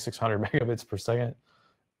 2,600 megabits per second,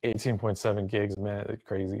 18.7 gigs a minute,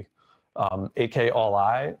 crazy. 8K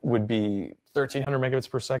all-I would be 1,300 megabits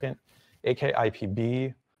per second. 8K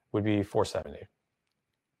IPB would be 470.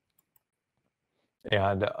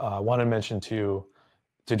 And I want to mention too,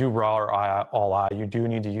 to do RAW or all-I, you do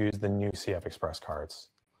need to use the new CF Express cards.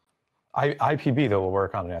 IPB though will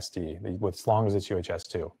work on an SD with as long as it's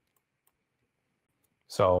UHS-2.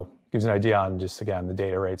 So gives an idea on just again the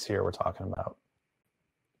data rates here we're talking about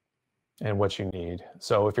and what you need.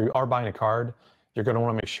 So if you are buying a card, you're going to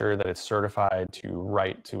want to make sure that it's certified to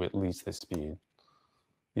write to at least this speed,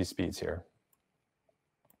 these speeds here.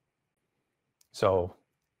 So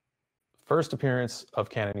first appearance of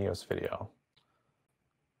Canon EOS video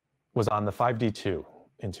was on the 5D2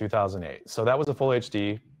 in 2008. So that was a full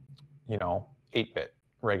HD, you know, 8-bit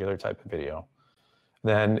regular type of video.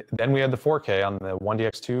 Then we had the 4K on the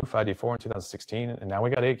 1DX2, 5D4 in 2016, and now we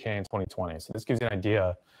got 8K in 2020. So this gives you an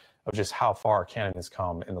idea of just how far Canon has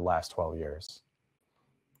come in the last 12 years.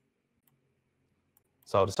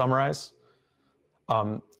 So to summarize,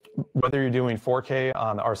 whether you're doing 4K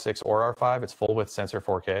on the R6 or R5, it's full width sensor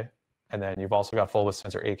 4K. And then you've also got full width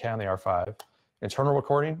sensor 8K on the R5. Internal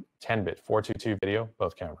recording, 10-bit, 422 video,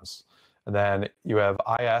 both cameras. And then you have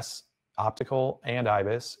IS, optical, and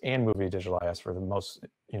IBIS, and movie digital IS for the most,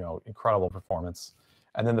 you know, incredible performance.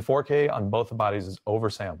 And then the 4K on both the bodies is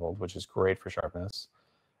oversampled, which is great for sharpness.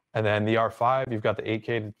 And then the R5, you've got the 8K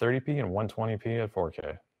to 30p and 120p at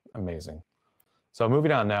 4K. Amazing. So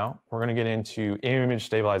moving on now, we're going to get into image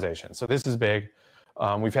stabilization. So this is big.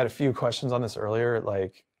 We've had a few questions on this earlier.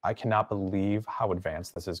 Like, I cannot believe how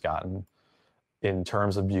advanced this has gotten in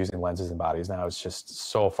terms of using lenses and bodies now. It's just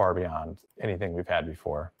so far beyond anything we've had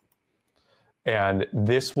before. And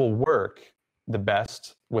this will work the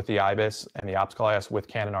best with the IBIS and the optical IS with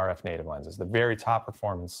Canon RF native lenses. The very top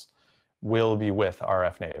performance will be with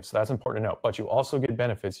RF native. So that's important to note. But you also get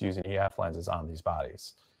benefits using EF lenses on these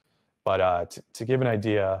bodies. But to give an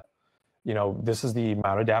idea, you know, this is the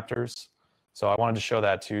mount adapters. So I wanted to show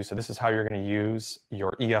that too. So this is how you're going to use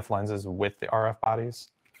your EF lenses with the RF bodies.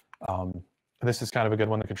 This is kind of a good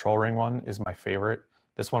one. The control ring one is my favorite.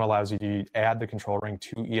 This one allows you to add the control ring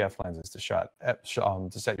to EF lenses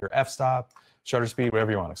to set your f-stop, shutter speed,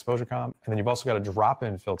 whatever you want, exposure comp. And then you've also got a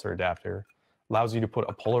drop-in filter adapter. Allows you to put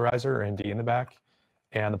a polarizer or ND in the back.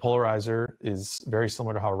 And the polarizer is very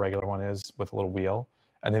similar to how a regular one is with a little wheel.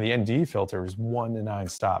 And then the ND filter is 1 to 9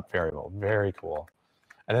 stop variable. Very cool.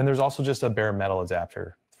 And then there's also just a bare metal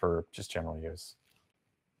adapter for just general use.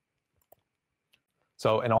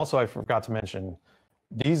 So, and also I forgot to mention,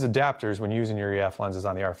 these adapters, when using your EF lenses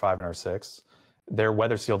on the R5 and R6, they're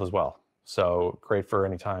weather sealed as well. So great for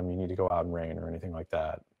any time you need to go out in rain or anything like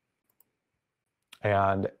that.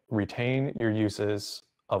 And retain your uses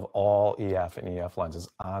of all EF and EF lenses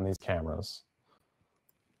on these cameras.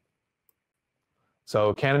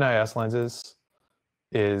 So Canon IS lenses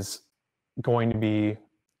is going to be,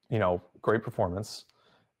 you know, great performance.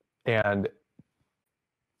 And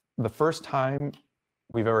the first time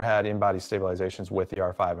we've ever had in-body stabilizations with the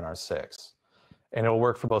R5 and R6. And it'll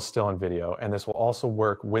work for both still and video. And this will also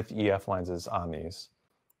work with EF lenses on these.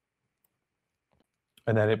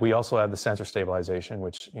 And then we also have the sensor stabilization,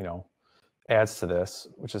 which, you know, adds to this,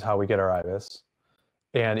 which is how we get our IBIS.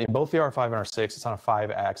 And in both the R5 and R6, it's on a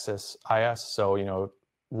 5-axis IS. So, you know,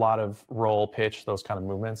 a lot of roll, pitch, those kind of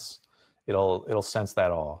movements, it'll sense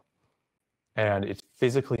that all. And it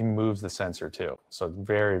physically moves the sensor too. So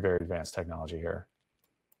very, very advanced technology here.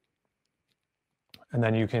 And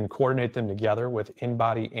then you can coordinate them together with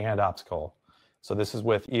in-body and optical. So this is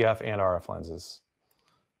with EF and RF lenses.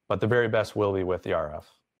 But the very best will be with the RF.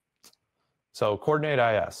 So coordinate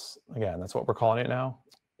IS, again, that's what we're calling it now.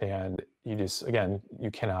 And you just, again,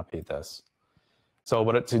 you cannot beat this. So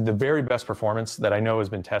the very best performance that I know has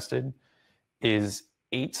been tested is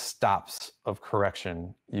 8 stops of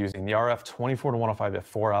correction using the RF 24-105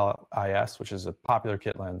 f4 IS, which is a popular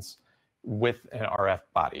kit lens, with an RF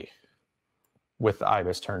body, with the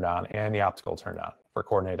IBIS turned on and the optical turned on for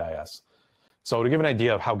coordinate IS. So to give an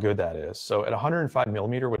idea of how good that is, so at 105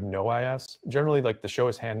 millimeter with no IS, generally like the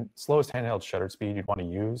slowest handheld shutter speed you'd want to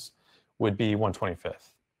use would be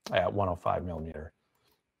 1/25th at 105 millimeter.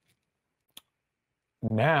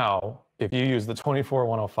 Now, if you use the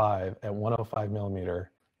 24-105 at 105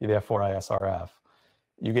 millimeter, the f4 IS RF,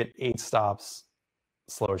 you get 8 stops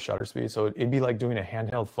slower shutter speed. So it'd be like doing a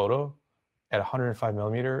handheld photo at 105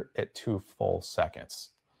 millimeter at 2 full seconds.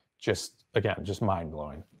 Just, again, just mind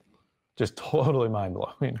blowing. Just totally mind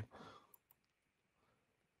blowing.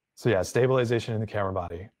 So yeah, stabilization in the camera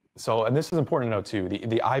body. So, and this is important to note too,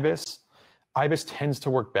 the IBIS tends to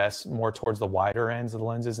work best more towards the wider ends of the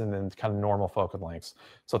lenses and then kind of normal focal lengths.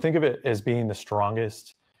 So think of it as being the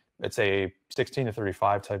strongest, let's say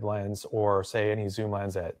 16-35 type lens, or say any zoom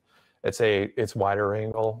lens at, let's say it's wider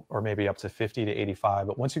angle, or maybe up to 50-85.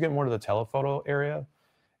 But once you get more to the telephoto area,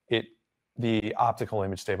 the optical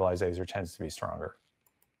image stabilizer tends to be stronger.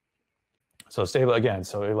 So again,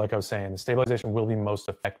 so like I was saying, the stabilization will be most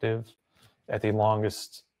effective at the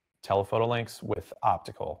longest telephoto lengths with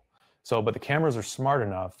optical. So, but the cameras are smart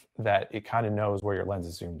enough that it kind of knows where your lens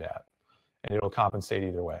is zoomed at, and it'll compensate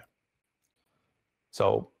either way.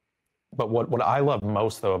 So, but what I love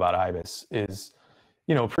most though about IBIS is,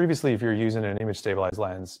 you know, previously if you're using an image stabilized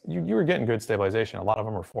lens, you were getting good stabilization. A lot of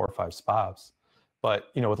them were 4 or 5 stops. But,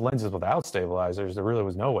 you know, with lenses without stabilizers, there really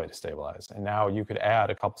was no way to stabilize. And now you could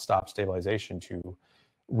add a couple stop stabilization to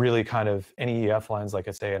really kind of any EF lens, like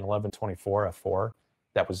I say an 11-24 f4,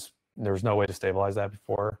 there was no way to stabilize that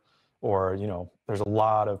before. Or, you know, there's a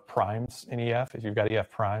lot of primes in EF. If you've got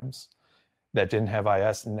EF primes that didn't have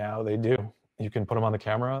IS, now they do. You can put them on the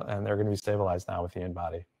camera and they're going to be stabilized now with the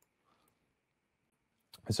in-body.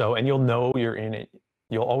 So, and you'll know you're in it.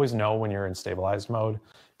 You'll always know when you're in stabilized mode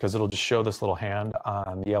because it'll just show this little hand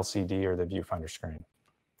on the LCD or the viewfinder screen.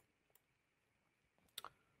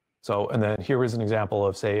 So, and then here is an example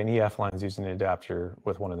of, say, an EF lens using an adapter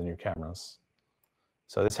with one of the new cameras.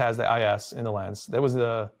 So this has the IS in the lens. That was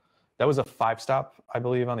a 5-stop, I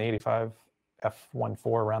believe, on the 85 f1.4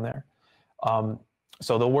 around there.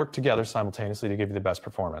 So they'll work together simultaneously to give you the best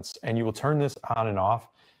performance. And you will turn this on and off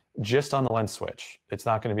just on the lens switch. It's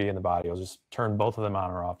not going to be in the body. You'll just turn both of them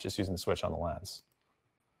on or off just using the switch on the lens.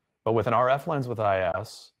 But with an RF lens with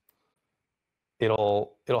IS,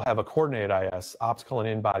 it'll have a coordinated IS, optical and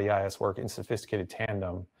in-body IS work in sophisticated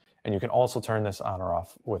tandem, and you can also turn this on or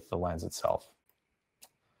off with the lens itself.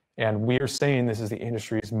 And we are saying this is the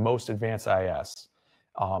industry's most advanced IS,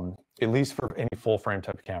 at least for any full frame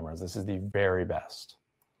type of cameras. This is the very best.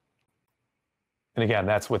 And again,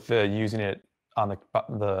 that's with using it on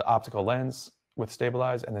the optical lens with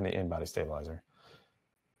stabilize and then the in-body stabilizer.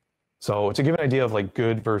 So to give an idea of like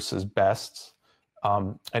good versus best,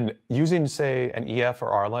 and using say an EF or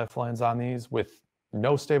RLF lens on these with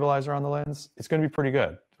no stabilizer on the lens, it's going to be pretty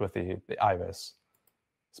good with the IBIS,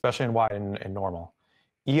 especially in wide and normal.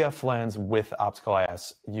 EF lens with optical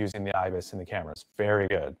IS using the IBIS in the cameras, very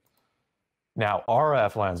good. Now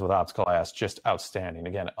RF lens with optical IS, just outstanding.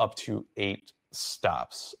 Again, up to 8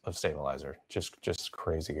 stops of stabilizer, just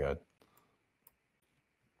crazy good.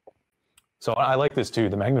 So I like this too.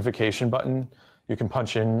 The magnification button, you can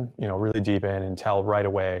punch in, you know, really deep in and tell right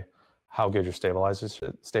away how good your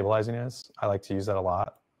stabilizing is. I like to use that a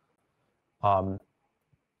lot.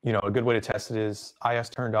 You know, a good way to test it is IS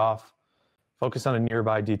turned off, focus on a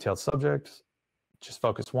nearby detailed subject, just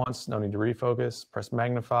focus once, no need to refocus, press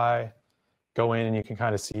magnify, go in and you can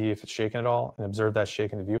kind of see if it's shaking at all and observe that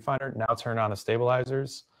shake in the viewfinder. Now turn on the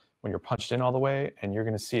stabilizers when you're punched in all the way and you're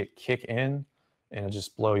going to see it kick in and it'll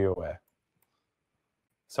just blow you away.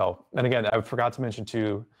 So, and again, I forgot to mention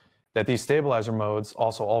too, that these stabilizer modes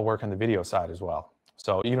also all work on the video side as well.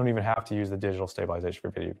 So you don't even have to use the digital stabilization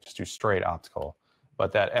for video, just do straight optical,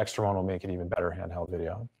 but that extra one will make it even better handheld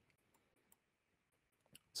video.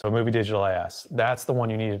 So Movie Digital IS, that's the one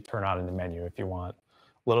you need to turn on in the menu if you want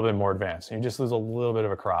a little bit more advanced. You just lose a little bit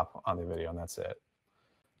of a crop on the video and that's it.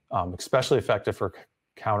 Especially effective for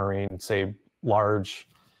countering, say, large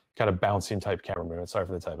kind of bouncing type camera movements. Sorry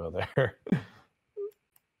for the typo there.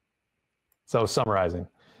 So summarizing,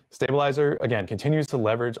 stabilizer, again, continues to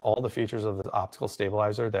leverage all the features of the optical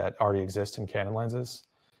stabilizer that already exist in Canon lenses.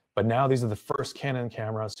 But now these are the first Canon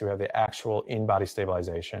cameras to have the actual in-body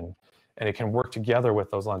stabilization, and it can work together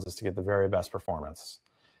with those lenses to get the very best performance.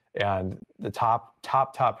 And the top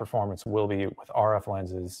performance will be with RF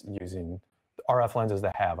lenses using RF lenses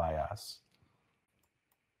that have IS.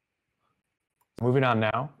 Moving on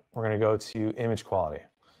now, we're going to go to image quality.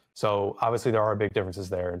 So obviously there are big differences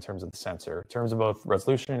there in terms of the sensor, in terms of both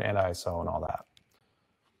resolution and ISO and all that.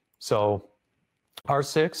 So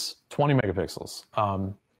R6, 20 megapixels.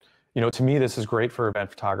 To me, this is great for event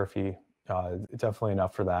photography. Definitely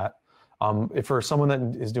enough for that. If for someone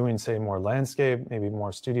that is doing, say, more landscape, maybe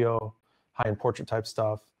more studio, high-end portrait type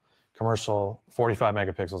stuff, commercial, 45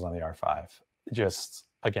 megapixels on the R5. Just,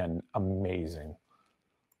 again, amazing.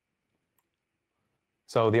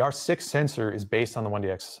 So the R6 sensor is based on the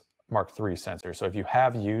 1DX Mark III sensor. So if you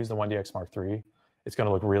have used the 1DX Mark III, it's going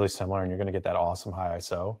to look really similar, and you're going to get that awesome high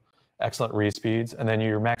ISO, excellent read speeds, and then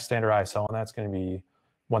your max standard ISO on that's going to be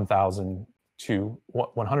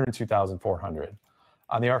 102,400.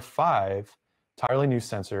 On the R5, entirely new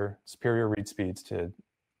sensor, superior read speeds to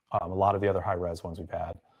a lot of the other high-res ones we've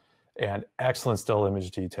had, and excellent still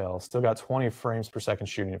image detail. Still got 20 frames per second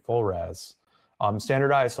shooting at full res.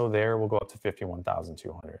 Standard ISO there will go up to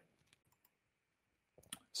 51,200.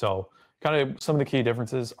 So kind of some of the key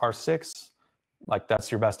differences. R6, like that's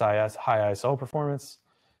your best high ISO performance.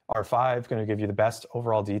 R5 going to give you the best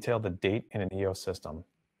overall detail, the date in an EOS system.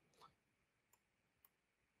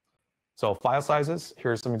 So file sizes,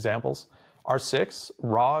 here are some examples. R6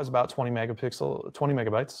 raw is about 20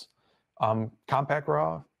 megabytes. Compact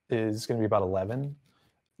raw is going to be about 11.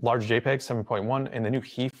 Large JPEG 7.1, and the new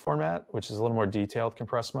HEIF format, which is a little more detailed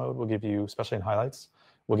compressed mode, will give you, especially in highlights,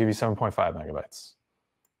 will give you 7.5 megabytes.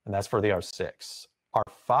 And that's for the R6.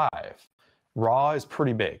 R5 raw is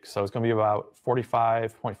pretty big, so it's going to be about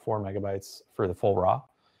 45.4 megabytes for the full raw.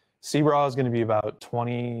 C-raw is going to be about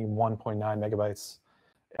 21.9 megabytes.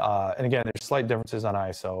 And again, there's slight differences on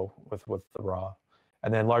ISO with the raw.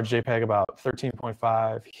 And then large JPEG about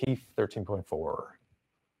 13.5, HEIF 13.4.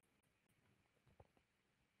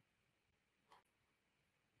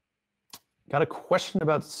 Got a question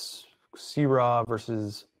about C-raw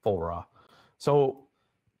versus full raw. So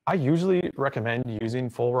I usually recommend using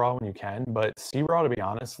full raw when you can, but C-raw, to be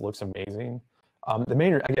honest, looks amazing. The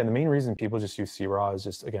main reason people just use C-raw is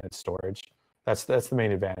just, again, it's storage. That's the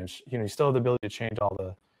main advantage. You still have the ability to change all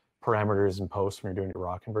the parameters in post when you're doing your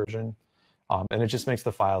raw conversion, and it just makes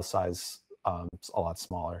the file size a lot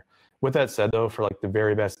smaller. With that said, though, for like the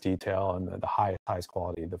very best detail and the highest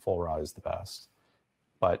quality, the full raw is the best.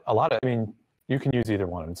 But you can use either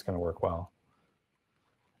one and it's going to work well.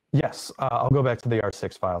 Yes, I'll go back to the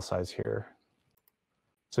R6 file size here.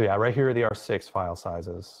 So yeah, right here are the R6 file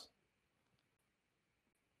sizes.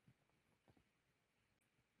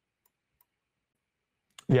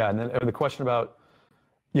 Yeah, and then the question about,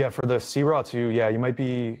 for the C-raw too, you might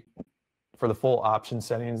be, for the full option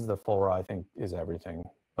settings, the full raw I think is everything,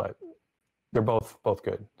 but they're both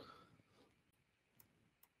good.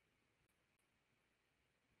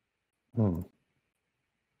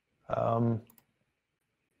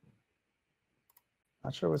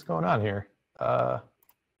 Not sure what's going on here.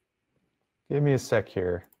 Give me a sec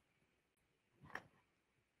here.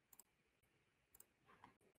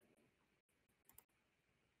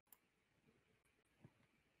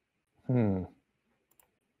 I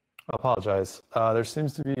apologize. There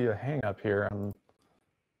seems to be a hang up here on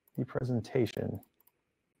the presentation.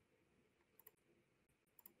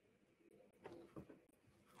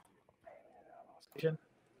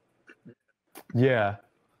 Yeah.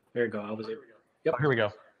 There you go. I was able. Yep. Oh, here we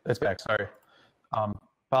go. It's back. Sorry.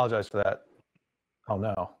 Apologize for that. Oh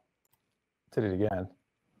no. Did it again.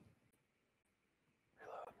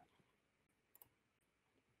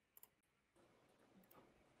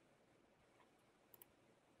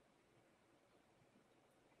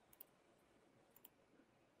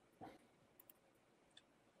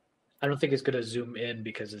 I don't think it's going to zoom in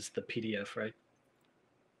because it's the PDF, right?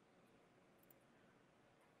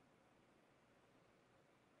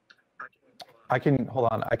 Hold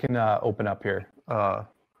on. I can open up here.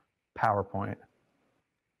 PowerPoint.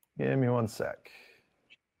 Give me one sec.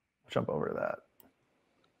 Jump over to that.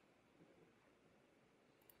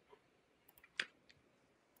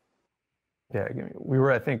 Yeah, we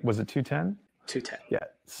were, I think, was it 210? 210. Yeah.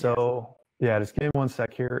 So yeah, just give me one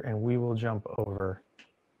sec here and we will jump over.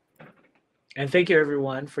 And thank you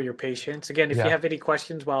everyone for your patience. Again, if you have any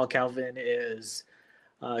questions while Calvin is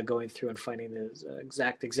going through and finding his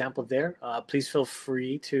exact example there, please feel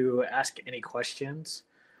free to ask any questions,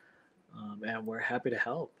 and we're happy to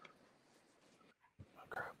help.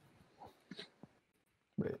 Okay.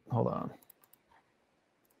 Wait, hold on.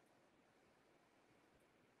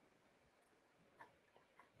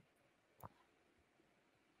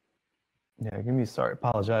 Yeah,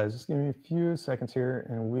 apologize. Just give me a few seconds here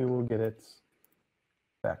and we will get it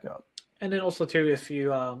back up. And then also too,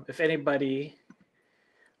 if anybody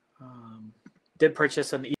did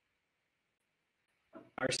purchase an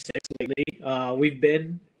R6 lately. We've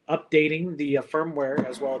been updating the firmware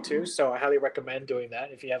as well too, so I highly recommend doing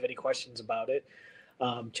that. If you have any questions about it,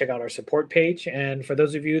 check out our support page. And for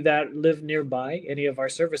those of you that live nearby any of our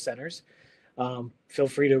service centers, feel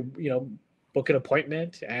free to book an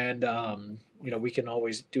appointment, and we can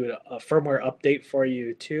always do a firmware update for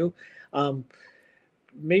you too.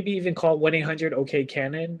 Maybe even call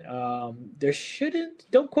 1-800-OK-CANON.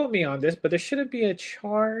 Don't quote me on this, but there shouldn't be a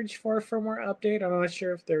charge for a firmware update. I'm not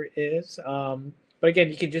sure if there is. But again,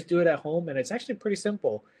 you can just do it at home, and it's actually pretty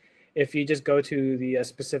simple. If you just go to the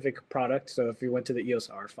specific product, so if you went to the EOS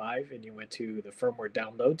R5 and you went to the firmware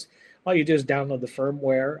downloads, all you do is download the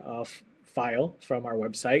firmware file from our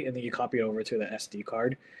website, and then you copy it over to the SD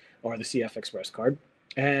card or the CF Express card.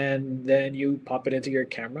 And then you pop it into your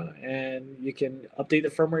camera and you can update the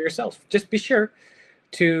firmware yourself. Just be sure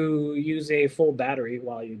to use a full battery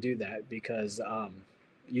while you do that, because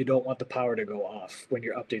you don't want the power to go off when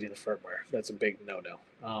you're updating the firmware. That's a big no-no.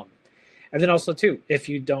 And then also too, if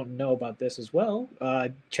you don't know about this as well,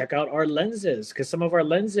 check out our lenses, because some of our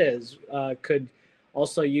lenses could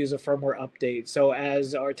also use a firmware update. So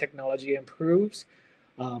as our technology improves,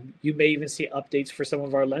 you may even see updates for some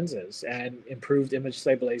of our lenses and improved image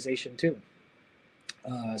stabilization too.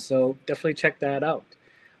 So definitely check that out.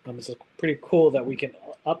 It's pretty cool that we can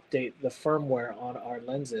update the firmware on our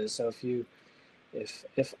lenses. So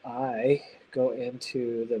if I go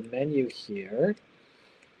into the menu here,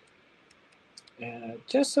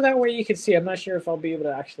 just so that way you can see, I'm not sure if I'll be able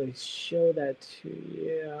to actually show that to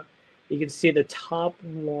you. You can see the top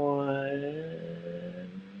one.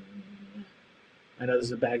 I know this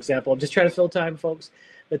is a bad example. I'm just trying to fill time, folks.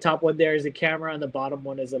 The top one there is the camera, and the bottom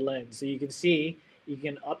one is a lens. So you can see, you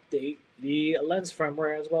can update the lens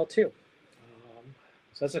firmware as well too.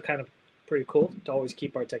 So that's a kind of pretty cool to always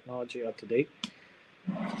keep our technology up to date.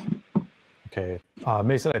 Okay,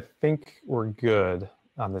 Mason, I think we're good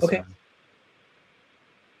on this end.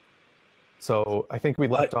 So I think we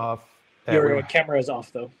left off. Your camera is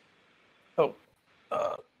off though. Oh,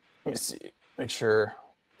 let me see. Make sure.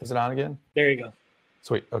 Is it on again? There you go.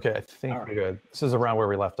 Sweet. Okay, I think we're good. This is around where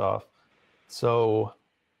we left off. So,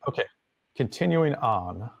 okay, continuing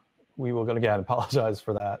on, we will again apologize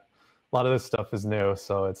for that. A lot of this stuff is new,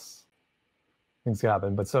 so things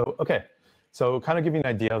happen. But so, okay, so kind of give you an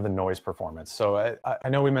idea of the noise performance. So I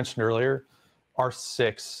know we mentioned earlier,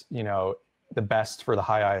 R6, the best for the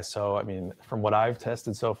high ISO. I mean, from what I've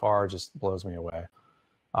tested so far, just blows me away.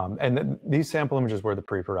 And these sample images were the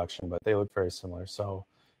pre-production, but they look very similar. So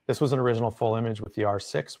this was an original full image with the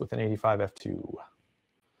R6 with an 85 f2.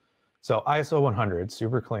 So ISO 100,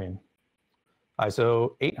 super clean.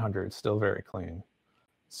 ISO 800, still very clean.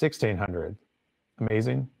 1600,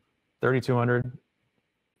 amazing. 3200,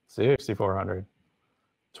 6400,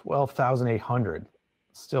 12,800,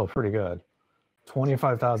 still pretty good.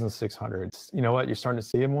 25,600. You know what? You're starting to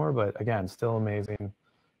see it more, but again, still amazing.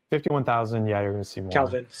 51,000. Yeah, you're going to see more.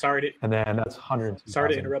 Calvin, sorry to. And then that's 100.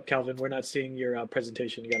 Sorry to interrupt, Calvin. We're not seeing your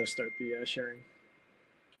presentation. You got to start the sharing.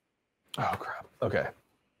 Oh crap. Okay.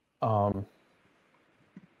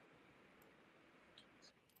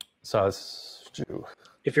 So it's.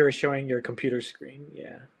 If you're showing your computer screen,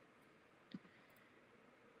 yeah.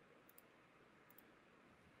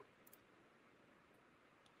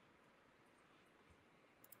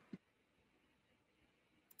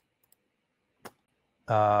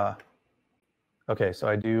 Okay, so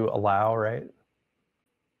I do allow, right?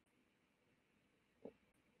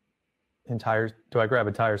 Do I grab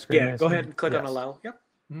entire screen? Yeah, go ahead and click on allow. Yep.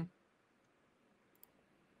 Mm-hmm.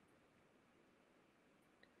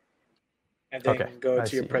 And then go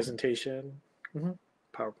to your presentation. Mm-hmm.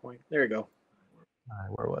 PowerPoint. There you go.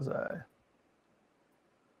 Where was I?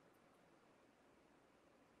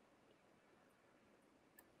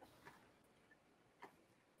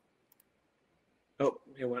 Oh,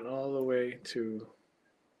 it went all the way to.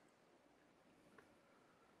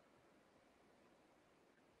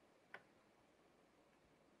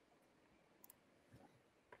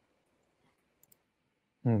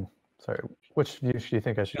 Sorry, which view do you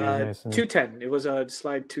think I should use, Mason? 210. It was a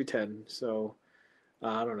slide 210. So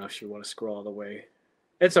I don't know if you want to scroll all the way.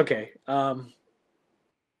 It's okay. Let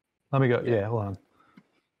me go. Yeah, hold on.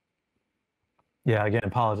 Yeah, again,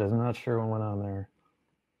 apologize. I'm not sure what went on there.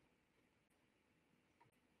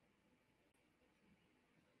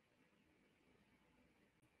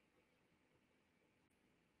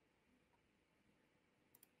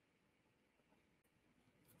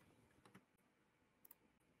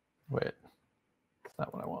 Wait, that's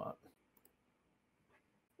not what I want.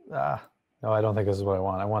 No, I don't think this is what I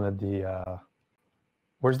want. I wanted the,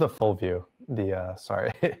 where's the full view? the,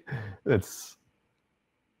 sorry, it's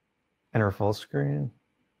enter full screen.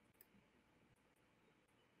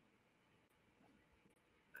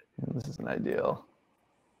 This isn't ideal.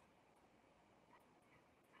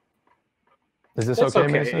 Is this okay,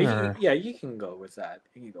 Mason? Or? Yeah, you can go with that.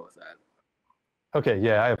 You can go with that. Okay,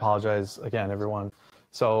 yeah, I apologize again, everyone.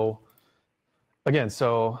 So again,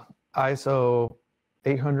 so ISO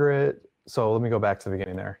 800. So let me go back to the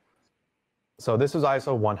beginning there. So this was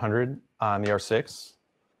ISO 100 on the R6.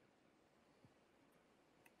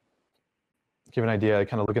 Give an idea,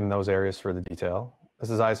 kind of look in those areas for the detail. This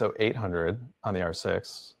is ISO 800 on the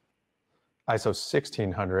R6, ISO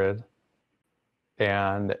 1600,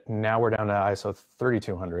 and now we're down to ISO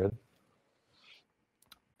 3200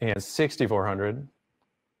 and 6400,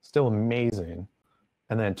 still amazing.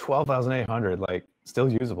 And then 12,800, like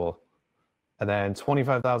still usable. And then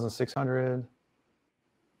 25,600.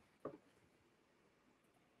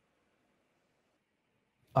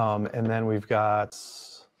 And then we've got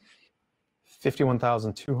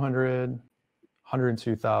 51,200,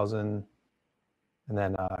 102,000. And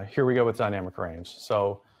then here we go with dynamic range.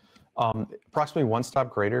 So approximately one stop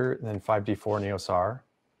greater than 5D4 and EOS R.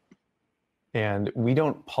 And we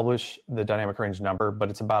don't publish the dynamic range number, but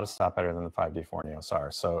it's about a stop better than the 5D4 and EOS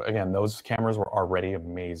R. So again, those cameras were already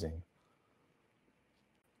amazing.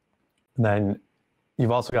 And then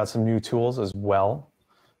you've also got some new tools as well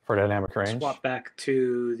for dynamic range. Swap back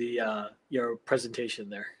to the your presentation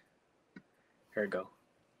there. Here we go.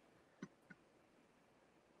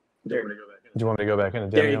 There. Do you want me to go back into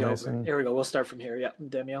Demio? There you go. Mason? Here we go. We'll start from here. Yeah,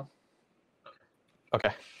 Demio.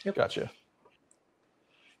 Okay, Yep. Gotcha.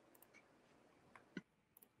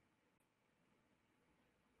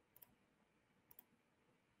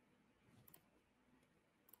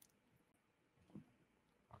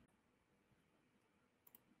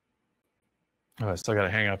 Oh, I still got to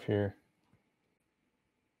hang up here.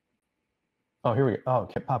 Oh, here we go. Oh, it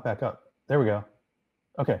can't pop back up. There we go.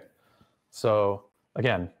 Okay. So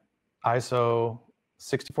again, ISO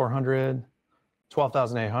 6400,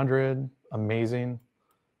 12,800, amazing.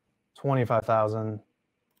 25,000,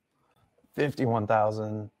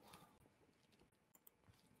 51,000,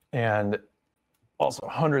 and also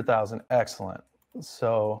 100,000, excellent.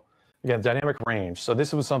 So again, dynamic range. So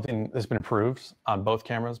this was something that's been improved on both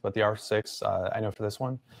cameras, but the R6, I know for this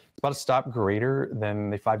one, it's about a stop greater than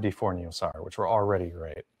the 5D4 and EOS R, which were already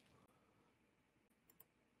great.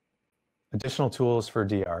 Additional tools for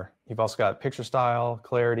DR. You've also got picture style,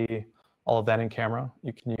 clarity, all of that in camera.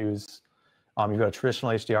 You can use, you've got a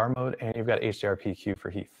traditional HDR mode and you've got HDR PQ for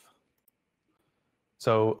HEIF.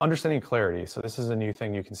 So understanding clarity. So this is a new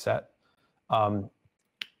thing you can set.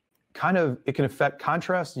 It can affect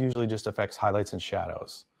contrast, usually just affects highlights and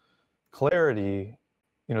shadows. Clarity,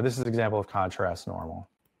 this is an example of contrast normal.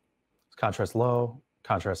 It's contrast low,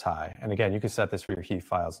 contrast high. And again, you can set this for your HEIF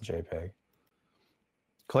files in JPEG.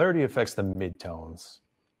 Clarity affects the midtones.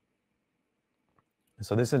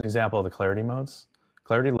 So this is an example of the clarity modes.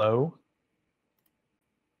 Clarity low,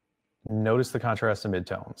 notice the contrast in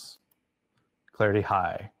midtones. Clarity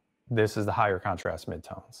high, this is the higher contrast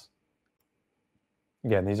midtones.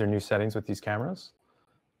 Again, these are new settings with these cameras.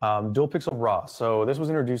 Dual pixel RAW. So this was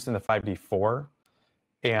introduced in the 5D4,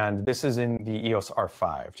 and this is in the EOS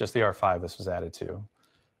R5, just the R5 this was added to.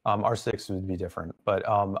 R6 would be different, but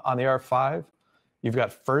on the R5, you've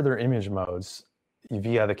got further image modes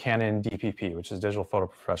via the Canon DPP, which is Digital Photo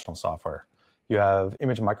Professional software. You have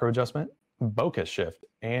image micro adjustment, bokeh shift,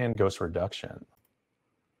 and ghost reduction.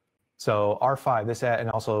 So R5, and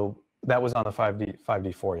also that was on the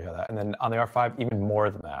 5D4, you had that. And then on the R5, even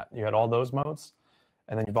more than that. You had all those modes.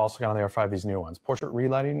 And then you've also got on the R5 these new ones, portrait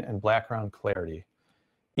relighting and background clarity,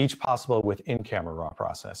 each possible with in-camera RAW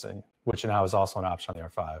processing, which now is also an option on the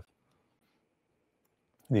R5.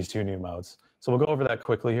 These two new modes. So we'll go over that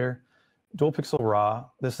quickly here. Dual pixel RAW,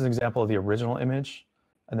 this is an example of the original image.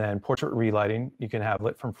 And then portrait relighting, you can have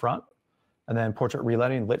lit from front, and then portrait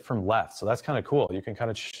relighting lit from left. So that's kind of cool. You can kind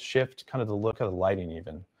of shift kind of the look of the lighting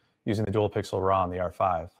even using the dual pixel RAW on the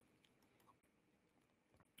R5.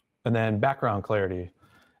 And then background clarity,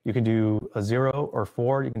 you can do a 0 or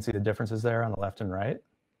 4. You can see the differences there on the left and right.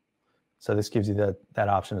 So this gives you that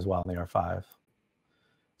option as well on the R5.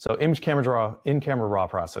 So in-camera RAW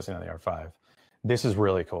processing on the R5. This is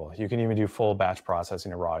really cool. You can even do full batch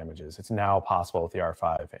processing of raw images. It's now possible with the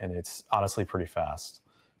R5, and it's honestly pretty fast.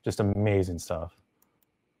 Just amazing stuff.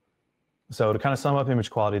 So to kind of sum up image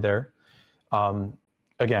quality there,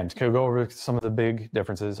 again, to go over some of the big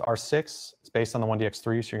differences, R6 is based on the 1DX3,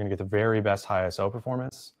 so you're gonna get the very best high ISO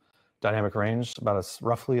performance. Dynamic range,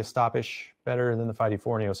 roughly a stoppish better than the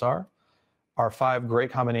 5D4 and EOS R. R5,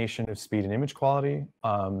 great combination of speed and image quality.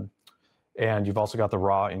 And you've also got the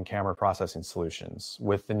raw in-camera processing solutions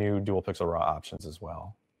with the new dual pixel raw options as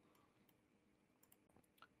well.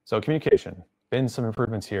 So communication, been some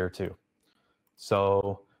improvements here too.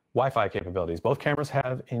 So Wi-Fi capabilities, both cameras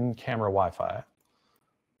have in-camera Wi-Fi.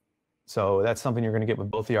 So that's something you're going to get with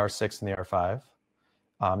both the R6 and the R5.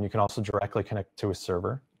 You can also directly connect to a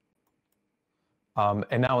server.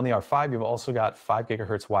 And now on the R5, you've also got 5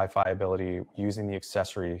 gigahertz Wi-Fi ability using the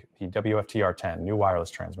accessory, the WFT R10, new wireless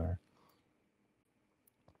transmitter.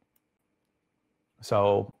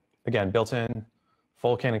 So again, built-in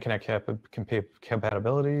full Canon Connect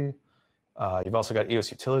compatibility. You've also got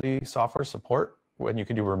EOS utility software support when you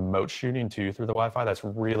can do remote shooting too through the Wi-Fi. That's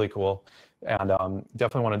really cool. And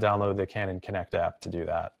definitely want to download the Canon Connect app to do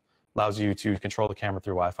that. Allows you to control the camera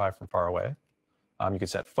through Wi-Fi from far away. You can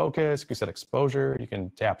set focus, you can set exposure, you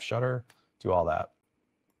can tap shutter, do all that.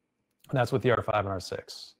 And that's with the R5 and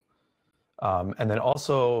R6. And then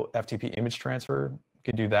also FTP image transfer, you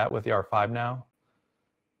can do that with the R5 now.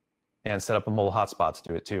 And set up a mobile hotspot to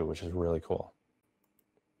do it too, which is really cool.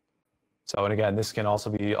 So, and again, this can also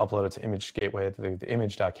be uploaded to image gateway, the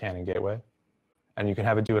image.canon gateway. And you can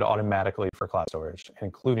have it do it automatically for cloud storage,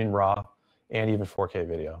 including RAW and even 4K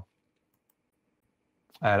video.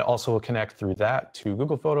 And also will connect through that to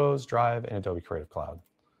Google Photos, Drive, and Adobe Creative Cloud.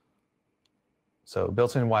 So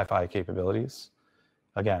built-in Wi-Fi capabilities.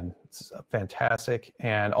 Again, it's fantastic.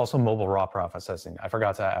 And also mobile RAW processing. I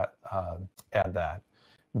forgot to add that.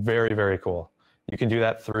 Very, very cool. You can do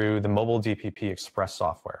that through the mobile DPP Express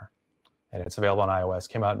software. And it's available on iOS,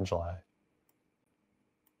 came out in July.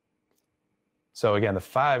 So again, the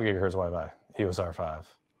 5 gigahertz Wi-Fi, EOS R5.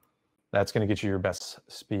 That's going to get you your best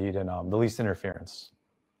speed and the least interference.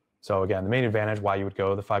 So again, the main advantage why you would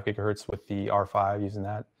go the 5 gigahertz with the R5 using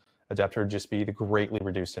that adapter would just be the greatly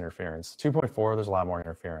reduced interference. 2.4, there's a lot more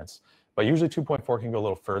interference. But usually 2.4 can go a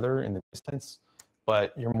little further in the distance,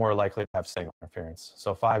 but you're more likely to have signal interference.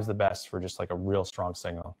 So 5 is the best for just like a real strong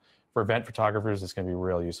signal. For event photographers, it's going to be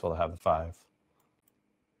real useful to have the 5.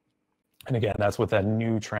 And again, that's what that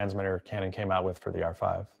new transmitter Canon came out with for the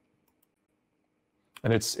R5.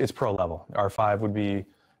 And it's pro level. R5 would be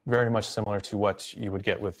very much similar to what you would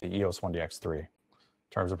get with the EOS 1DX3 in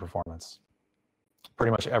terms of performance.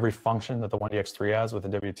 Pretty much every function that the 1DX3 has with the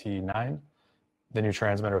WT9, the new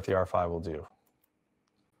transmitter with the R5 will do.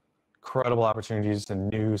 Incredible opportunities in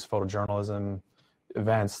news, photojournalism,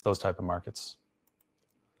 events, those type of markets.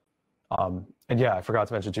 And yeah, I forgot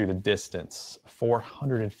to mention too, the distance,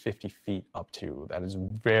 450 feet up to. That is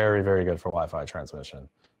very, very good for Wi-Fi transmission.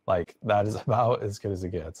 Like that is about as good as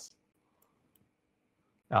it gets.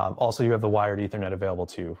 Also, you have the wired Ethernet available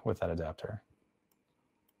too with that adapter.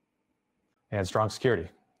 And strong security.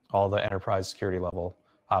 All the enterprise security level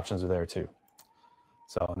options are there too.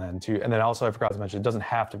 So, and then also I forgot to mention, it doesn't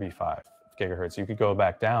have to be 5 gigahertz. You could go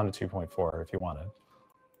back down to 2.4 if you wanted.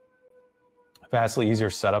 Vastly easier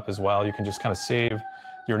setup as well. You can just kind of save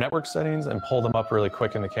your network settings and pull them up really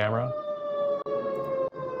quick in the camera.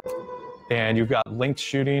 And you've got linked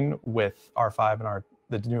shooting with R5 and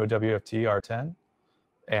the new WFT R10.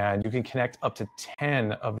 And you can connect up to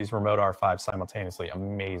 10 of these remote R5 simultaneously.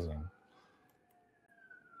 Amazing.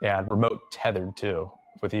 And remote tethered too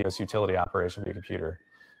with EOS utility operation of your computer.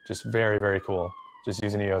 Just very, very cool. Just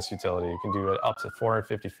using EOS utility. You can do it up to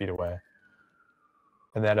 450 feet away.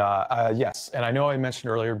 And then, yes, and I know I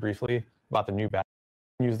mentioned earlier briefly about the new battery.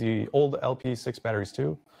 You can use the old LP6 batteries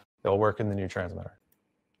too. They'll work in the new transmitter.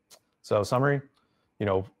 So summary,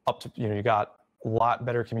 you got a lot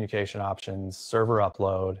better communication options, server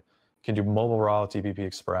upload, can do mobile RAW, DPP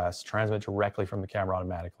Express, transmit directly from the camera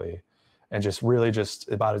automatically, and just really just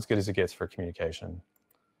about as good as it gets for communication.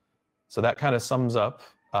 So that kind of sums up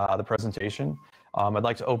the presentation. I'd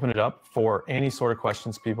like to open it up for any sort of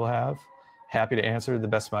questions people have. Happy to answer the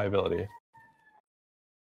best of my ability.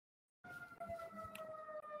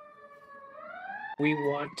 We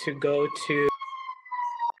want to go to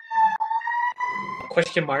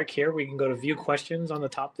question mark here. We can go to view questions on the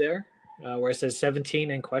top there, where it says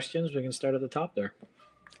 17 and questions. We can start at the top there.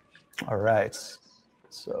 All right.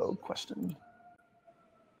 So question.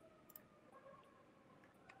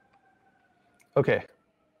 Okay.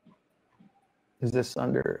 Is this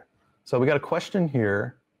under? So we got a question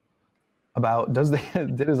here about did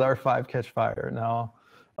his R5 catch fire? Now,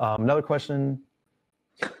 another question.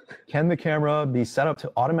 Can the camera be set up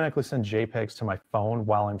to automatically send JPEGs to my phone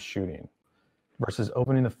while I'm shooting versus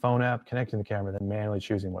opening the phone app, connecting the camera, then manually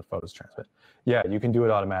choosing what photos transmit? Yeah, you can do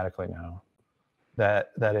it automatically now.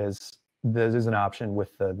 This is an option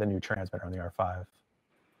with the new transmitter on the R5.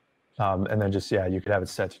 And then just, yeah, you could have it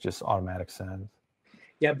set to just automatic send.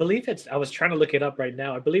 Yeah, I believe I was trying to look it up right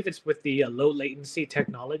now. I believe it's with the low latency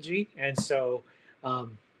technology. And so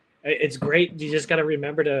it's great. You just got to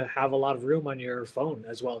remember to have a lot of room on your phone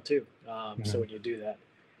as well, too. So when you do that.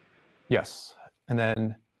 Yes. And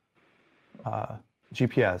then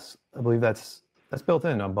GPS, I believe that's built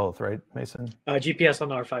in on both, right, Mason? GPS on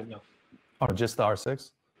the R5, no. Oh, just the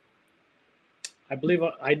R6? I believe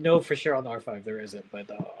I know for sure on the R5 there isn't, but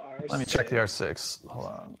the R6. Let me check the R6. Hold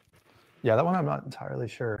on. Yeah, that one I'm not entirely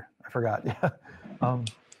sure. I forgot. Yeah. I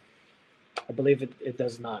believe it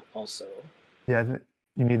does not also. Yeah,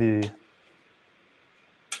 you need the.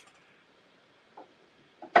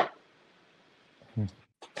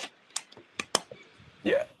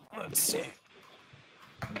 Yeah, let's see.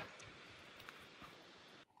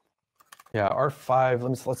 Yeah,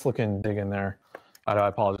 R5. Let's look and dig in there. I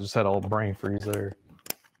apologize. Just had a little brain freeze there.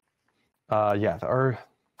 Yeah, the R.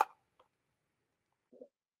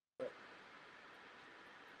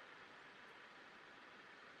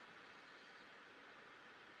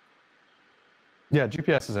 Yeah,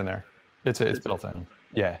 GPS is in there. It's built in.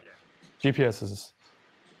 Yeah, GPS is.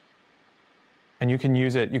 And you can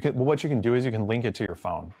use it. Well, what you can do is you can link it to your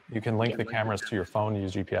phone. You can link the cameras to your phone,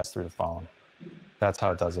 use GPS through the phone. That's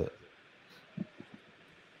how it does it.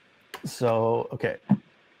 So, okay.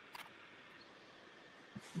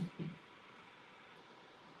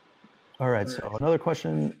 All right, so another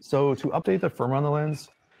question. So to update the firmware on the lens,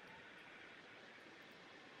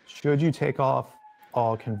 should you take off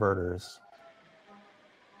all converters?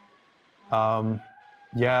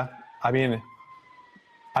 Yeah, I mean,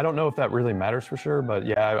 I don't know if that really matters for sure, but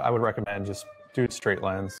yeah, I would recommend just do it straight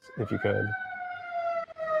lens if you could.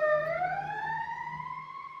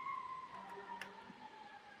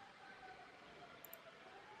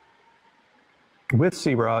 With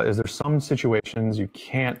Zebra, is there some situations you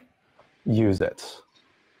can't use it?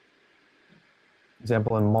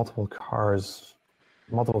 Example, in multiple cars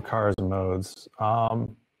modes.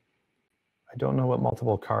 I don't know what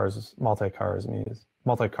multi-cars means.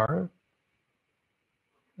 Multi-car?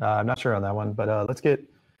 I'm not sure on that one, but let's get,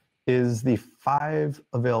 is the 5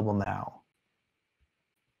 available now?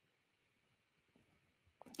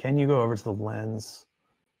 Can you go over to the lens,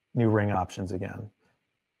 new ring options again?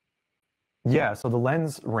 Yeah, so the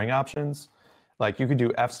lens ring options, like you could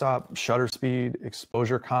do f-stop, shutter speed,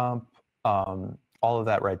 exposure comp, all of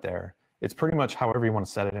that right there. It's pretty much however you want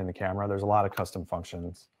to set it in the camera. There's a lot of custom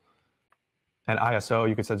functions. And ISO,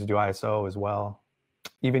 you could set to do ISO as well.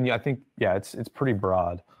 Even, I think, yeah, it's pretty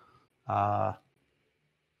broad. Aperture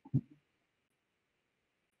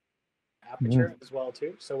as well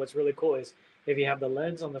too. So what's really cool is if you have the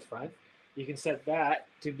lens on the front, you can set that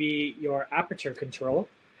to be your aperture control.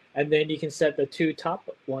 And then you can set the 2 top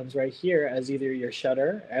ones right here as either your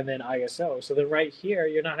shutter and then ISO. So then right here,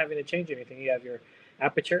 you're not having to change anything. You have your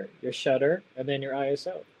aperture, your shutter, and then your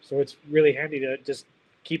ISO. So it's really handy to just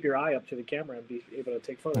keep your eye up to the camera and be able to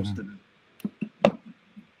take photos.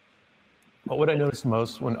 But what I noticed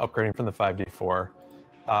most when upgrading from the 5D4,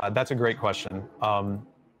 that's a great question.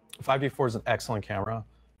 5D4 is an excellent camera.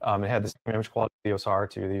 It had the same image quality as the EOS R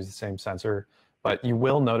too. They use the same sensor. But you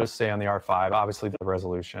will notice, say on the R5, obviously the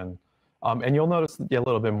resolution. And you'll notice a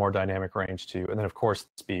little bit more dynamic range too. And then of course, the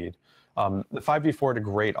speed. The 5D4 had a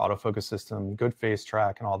great autofocus system, good face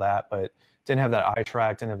track and all that, but didn't have that eye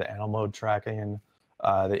track, didn't have the anal mode tracking.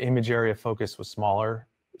 The image area focus was smaller,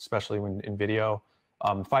 especially when in video.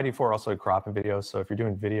 5D4 also had crop in video. So if you're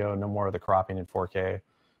doing video, no more of the cropping in 4K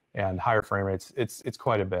and higher frame rates, it's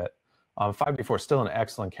quite a bit. 5D4 is still an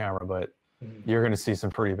excellent camera, but you're going to see some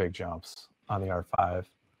pretty big jumps on the R5.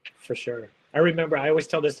 For sure. I remember, I always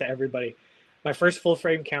tell this to everybody. My first full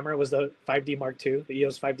frame camera was the 5D Mark II, the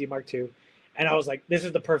EOS 5D Mark II. And I was like, this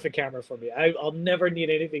is the perfect camera for me. I'll never need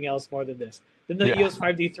anything else more than this. Then the EOS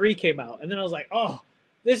 5D3 came out. And then I was like, oh,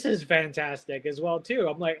 this is fantastic as well, too.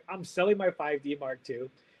 I'm like, I'm selling my 5D Mark II,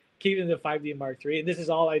 keeping the 5D Mark III, and this is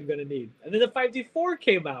all I'm going to need. And then the 5D4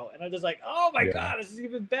 came out. And I'm just like, oh, my God, this is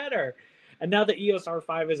even better. And now the EOS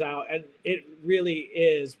R5 is out, and it really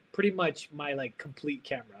is pretty much my complete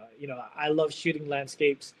camera. You know, I love shooting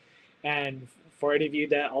landscapes, and for any of you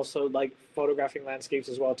that also like photographing landscapes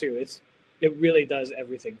as well too, it really does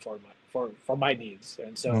everything for my needs.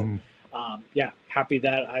 And so, yeah, happy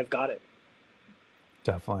that I've got it.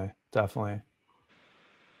 Definitely.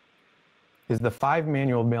 Is the 5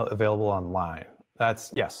 manual available online?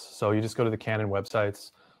 That's yes. So you just go to the Canon websites.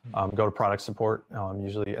 Go to product support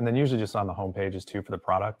usually, and then usually just on the home pages too for the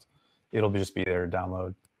product. It'll just be there to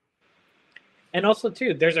download. And also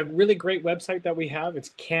too, there's a really great website that we have. It's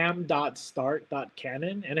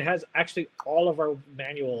cam.start.canon, and it has actually all of our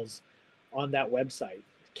manuals on that website,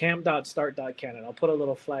 cam.start.canon. I'll put a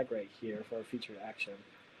little flag right here for a featured action.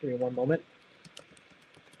 Give me one moment.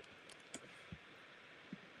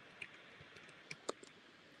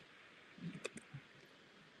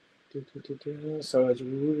 So it's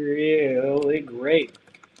really great.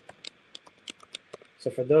 So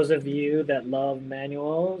for those of you that love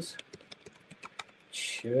manuals,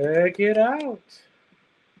 check it out.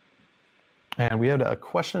 And we had a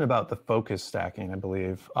question about the focus stacking, I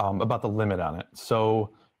believe, about the limit on it. So,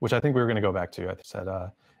 which I think we were going to go back to. I said,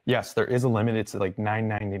 yes, there is a limit. It's like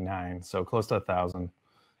 $9.99, so close to 1,000.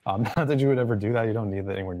 Not that you would ever do that. You don't need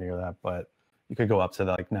that anywhere near that, but you could go up to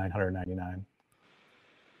like 999.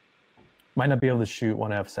 Might not be able to shoot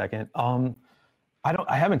 1 f-second. I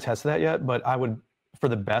haven't tested that yet, but I would, for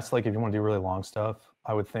the best, like if you want to do really long stuff,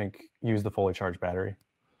 I would think use the fully charged battery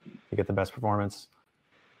to get the best performance.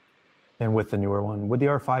 And with the newer one, would the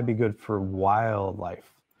R5 be good for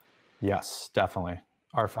wildlife? Yes, definitely.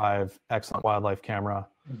 R5, excellent wildlife camera.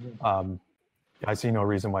 I see no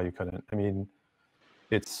reason why you couldn't. I mean,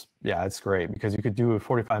 it's great because you could do a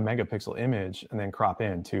 45 megapixel image and then crop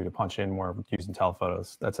in too to punch in more using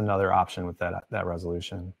telephotos. That's another option with that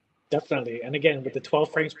resolution. Definitely. And again, with the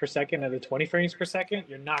 12 frames per second and the 20 frames per second,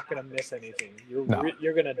 you're not going to miss anything. You're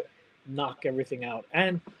going to knock everything out.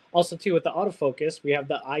 And also too, with the autofocus, we have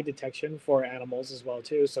the eye detection for animals as well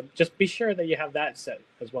too. So just be sure that you have that set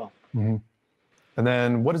as well. Mm-hmm. And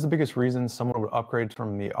then what is the biggest reason someone would upgrade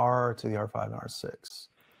from the R to the R5 and R6?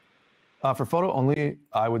 For photo only,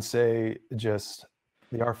 I would say just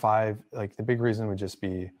the R5, like the big reason would just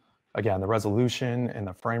be, again, the resolution and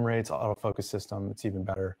the frame rates, autofocus system, it's even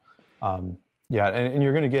better. Yeah, and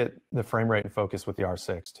you're going to get the frame rate and focus with the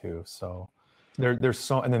R6 too. So there's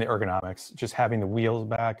so, and then the ergonomics, just having the wheels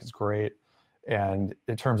back is great. And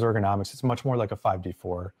in terms of ergonomics, it's much more like a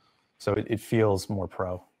 5D4. So it feels more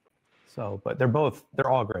pro. So, but they're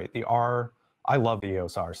all great. The R, I love the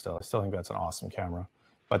EOS R still. I still think that's an awesome camera.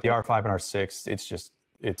 But the R5 and R6,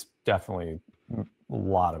 it's definitely a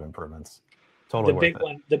lot of improvements. Totally worth it.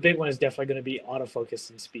 The big one is definitely going to be autofocus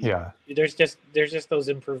and speed. Yeah. There's just those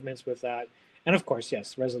improvements with that. And of course,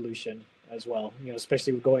 yes, resolution as well. You know,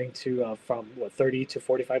 especially going to from 30 to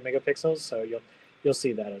 45 megapixels. So you'll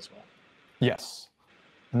see that as well. Yes.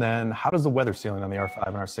 And then how does the weather sealing on the R5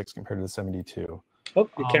 and R6 compare to the 72? Oh,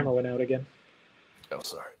 your camera went out again. Oh,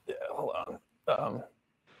 sorry. Yeah, hold on.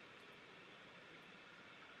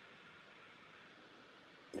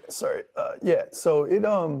 Yeah, sorry. Yeah, so it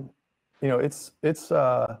you know, it's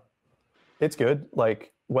good.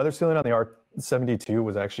 Like weather sealing on the R72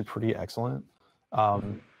 was actually pretty excellent.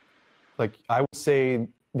 Like I would say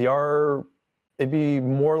it'd be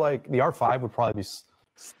more like the R5 would probably be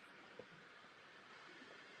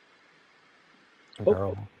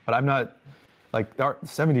but I'm not, like the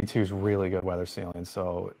R72 is really good weather sealing,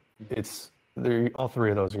 so all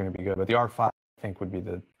three of those are going to be good, but the R5 I think would be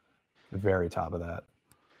the very top of that.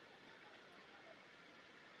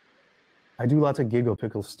 I do lots of giggle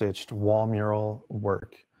pickle stitched wall mural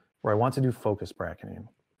work where I want to do focus bracketing.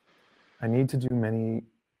 I need to do many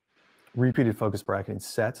repeated focus bracketing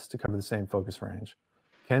sets to cover the same focus range.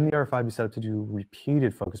 Can the R5 be set up to do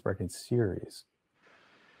repeated focus bracketing series?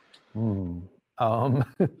 In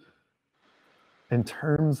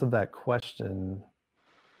terms of that question,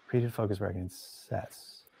 repeated focus bracketing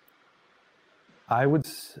sets, I would,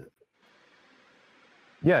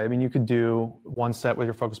 yeah, I mean, you could do one set with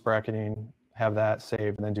your focus bracketing, have that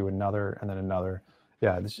saved, and then do another, and then another.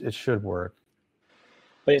 Yeah, it should work.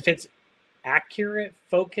 But if it's accurate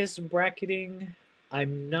focus bracketing,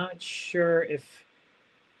 I'm not sure if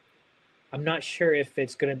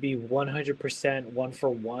it's going to be 100% one for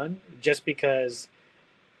one, just because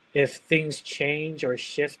if things change or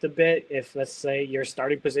shift a bit, if let's say your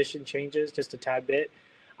starting position changes just a tad bit,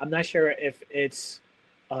 I'm not sure if it's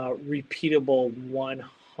repeatable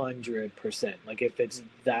 100%, like if it's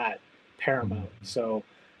that paramount. So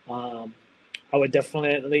I would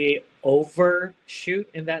definitely overshoot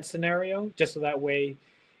in that scenario, just so that way,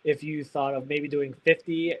 if you thought of maybe doing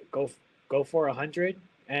 50, go for 100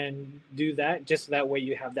 and do that, just so that way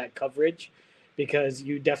you have that coverage, because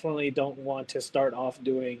you definitely don't want to start off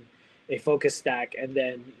doing a focus stack and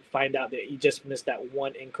then find out that you just missed that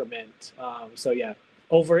one increment. So yeah,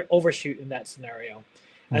 overshoot in that scenario.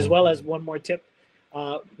 As well as one more tip,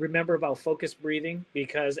 remember about focus breathing,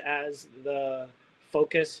 because as the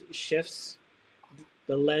focus shifts,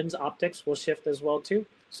 the lens optics will shift as well too.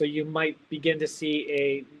 So you might begin to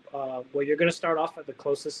see well, you're going to start off at the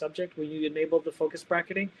closest subject when you enable the focus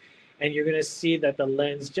bracketing, and you're going to see that the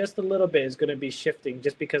lens just a little bit is going to be shifting,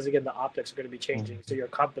 just because again the optics are going to be changing, so your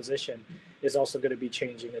composition is also going to be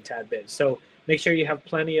changing a tad bit. So make sure you have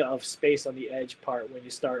plenty of space on the edge part when you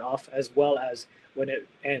start off, as well as when it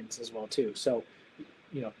ends as well too. So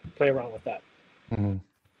play around with that.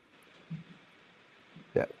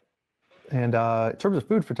 Yeah. And in terms of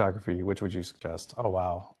food photography, which would you suggest? Oh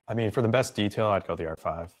wow, I mean, for the best detail, I'd go the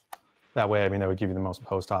R5. That way, I mean, that would give you the most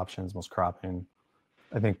post options, most cropping.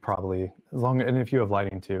 I think probably and if you have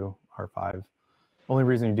lighting too, R5. Only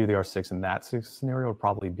reason you do the R6 in that scenario would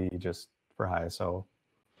probably be just for high ISO.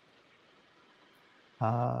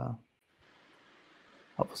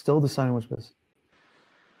 Still deciding which was.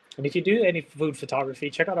 And if you do any food photography,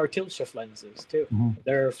 check out our tilt shift lenses too.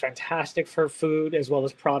 They're fantastic for food as well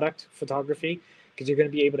as product photography, because you're going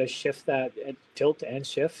to be able to shift that tilt and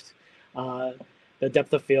shift the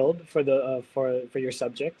depth of field for the for your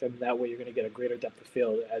subject, and that way you're going to get a greater depth of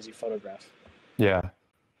field as you photograph. Yeah.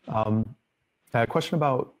 A question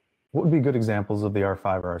about what would be good examples of the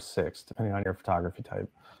R5 or R6, depending on your photography type.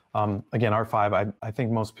 Again, R5, I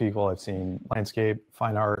think most people have seen landscape,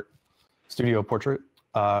 fine art, studio, portrait.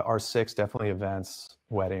 R6 definitely events,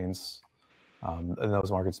 weddings, in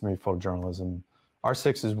those markets, maybe photojournalism.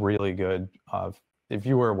 R6 is really good. If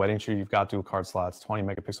you were a wedding shoot, you've got dual card slots, 20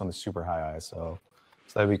 megapixel on the super high ISO.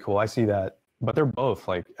 So that'd be cool. I see that, but they're both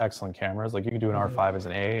like excellent cameras. Like you could do an R5 as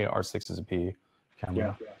an A, R6 as a P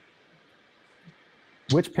camera. Yeah.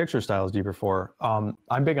 Which picture styles do you prefer? I'm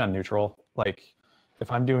big on neutral. Like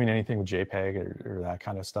if I'm doing anything with JPEG or that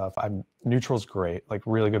kind of stuff, neutral's great. Like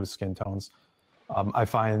really good with skin tones. I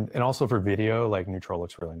find, and also for video, like neutral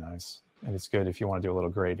looks really nice. And it's good if you want to do a little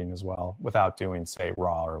grading as well without doing, say,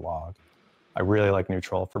 RAW or log. I really like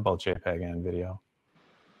neutral for both JPEG and video.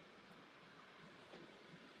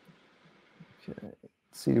 Okay, let's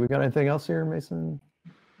see, do we got anything else here, Mason?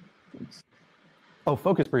 Oh,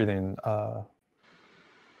 focus breathing. Well,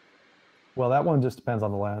 that one just depends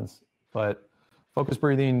on the lens, but focus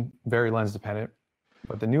breathing, very lens dependent,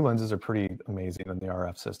 but the new lenses are pretty amazing in the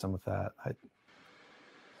RF system with that.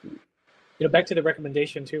 Back to the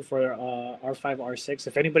recommendation too for R5, R6.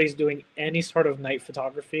 If anybody's doing any sort of night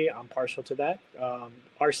photography, I'm partial to that.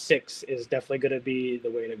 R6 is definitely going to be the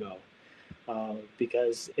way to go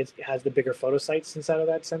because it has the bigger photo sites inside of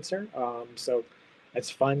that sensor. So it's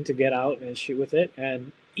fun to get out and shoot with it.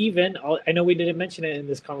 And even, I know we didn't mention it in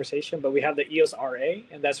this conversation, but we have the EOS RA,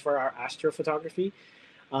 and that's for our astrophotography.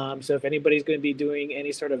 So if anybody's going to be doing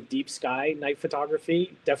any sort of deep sky night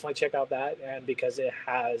photography, definitely check out that. And because it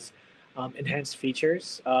has enhanced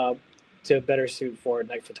features to better suit for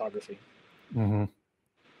night photography.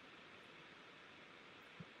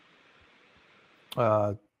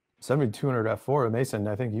 7200 f4, Mason,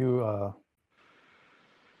 I think you...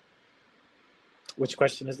 Which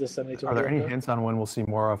question is the 7200? Are there any hints on when we'll see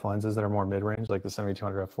more RF lenses that are more mid-range, like the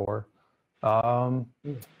 7200 f4? I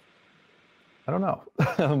don't know,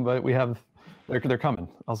 but we have, they're coming.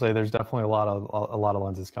 I'll say there's definitely a lot of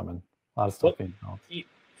lenses coming, a lot of stuff being developed.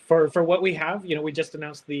 For what we have, we just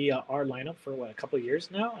announced the R lineup for what, a couple of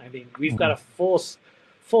years now. I mean, we've got a full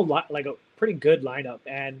like a pretty good lineup,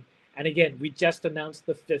 and again, we just announced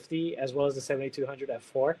the 50 as well as the 7200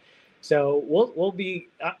 f4. So we'll be,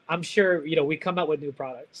 I'm sure, we come out with new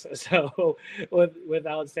products. So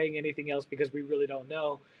without saying anything else, because we really don't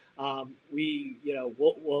know,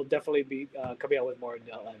 we'll definitely be coming out with more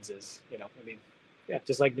lenses. I mean, yeah,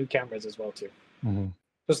 just like new cameras as well too.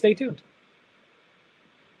 So stay tuned.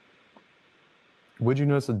 Would you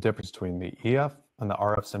notice the difference between the EF and the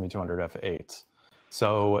RF 7200 f8?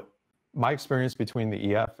 So my experience between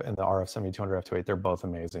the EF and the RF 7200 f2.8, they're both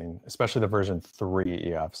amazing, especially the version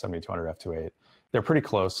 3 EF 7200 f2.8. They're pretty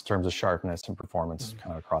close in terms of sharpness and performance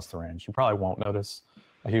kind of across the range. You probably won't notice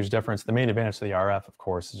a huge difference. The main advantage to the RF, of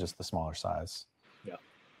course, is just the smaller size. Yeah.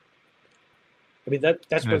 I mean,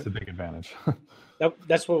 that's a big advantage.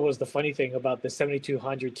 That's what was the funny thing about the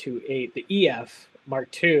 7200 2.8, the EF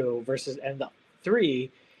Mark II versus and the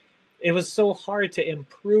 3. It was so hard to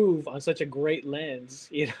improve on such a great lens,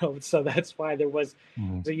 so that's why there was,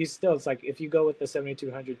 so it's like, if you go with the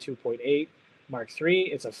 7200 2.8 Mark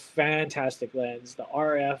III, it's a fantastic lens. The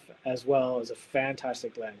RF as well is a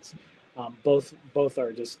fantastic lens. Both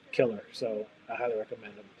are just killer, so I highly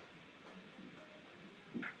recommend them.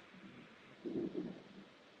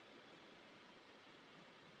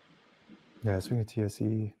 Yeah, speaking of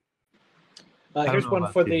TSE. Here's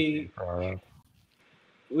one for the...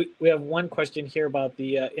 We have one question here about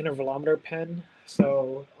the intervalometer pen.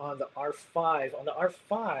 So on the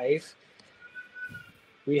R5,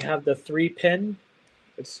 we have the 3-pin.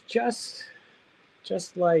 It's just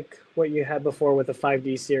just like what you had before with the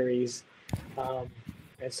 5D series.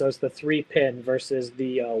 And so it's the 3-pin versus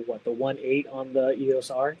the the 1.8 on the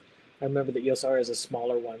EOS R. I remember the EOS R is a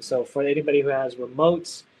smaller one. So for anybody who has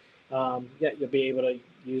remotes, yeah, you'll be able to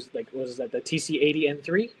use, like, what is that, the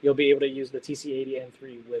TC80N3? You'll be able to use the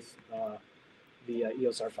TC80N3 with the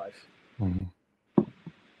EOS R5. Mhm.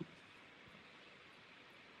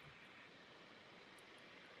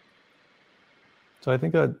 So I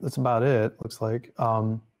think that's about it, looks like.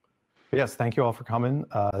 But yes, thank you all for coming.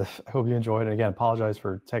 I hope you enjoyed it. Again, apologize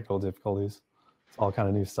for technical difficulties. It's all kind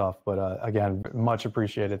of new stuff, but again, much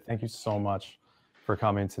appreciated. Thank you so much for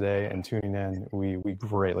coming today and tuning in. We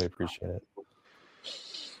greatly appreciate it.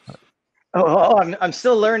 I'm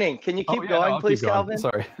still learning. Can you keep going, I'll please, keep going. Calvin?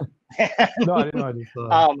 Sorry. No, I didn't know. I just.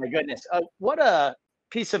 Oh my goodness! What a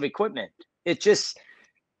piece of equipment! It just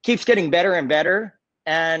keeps getting better and better,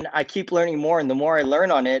 and I keep learning more. And the more I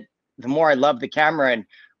learn on it, the more I love the camera and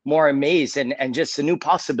more amazed, and just the new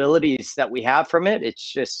possibilities that we have from it.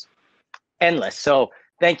 It's just endless. So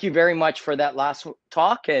thank you very much for that last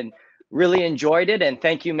talk, and really enjoyed it. And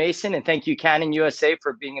thank you, Mason, and thank you, Canon USA,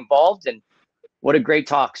 for being involved. And what a great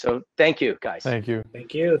talk. So thank you, guys. Thank you.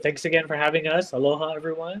 Thank you. Thanks again for having us. Aloha,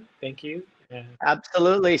 everyone. Thank you. Yeah.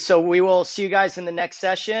 Absolutely. So we will see you guys in the next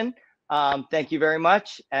session. Thank you very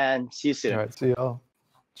much, and see you soon. All right. See y'all.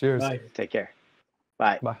 Cheers. Bye. Take care.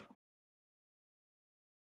 Bye. Bye.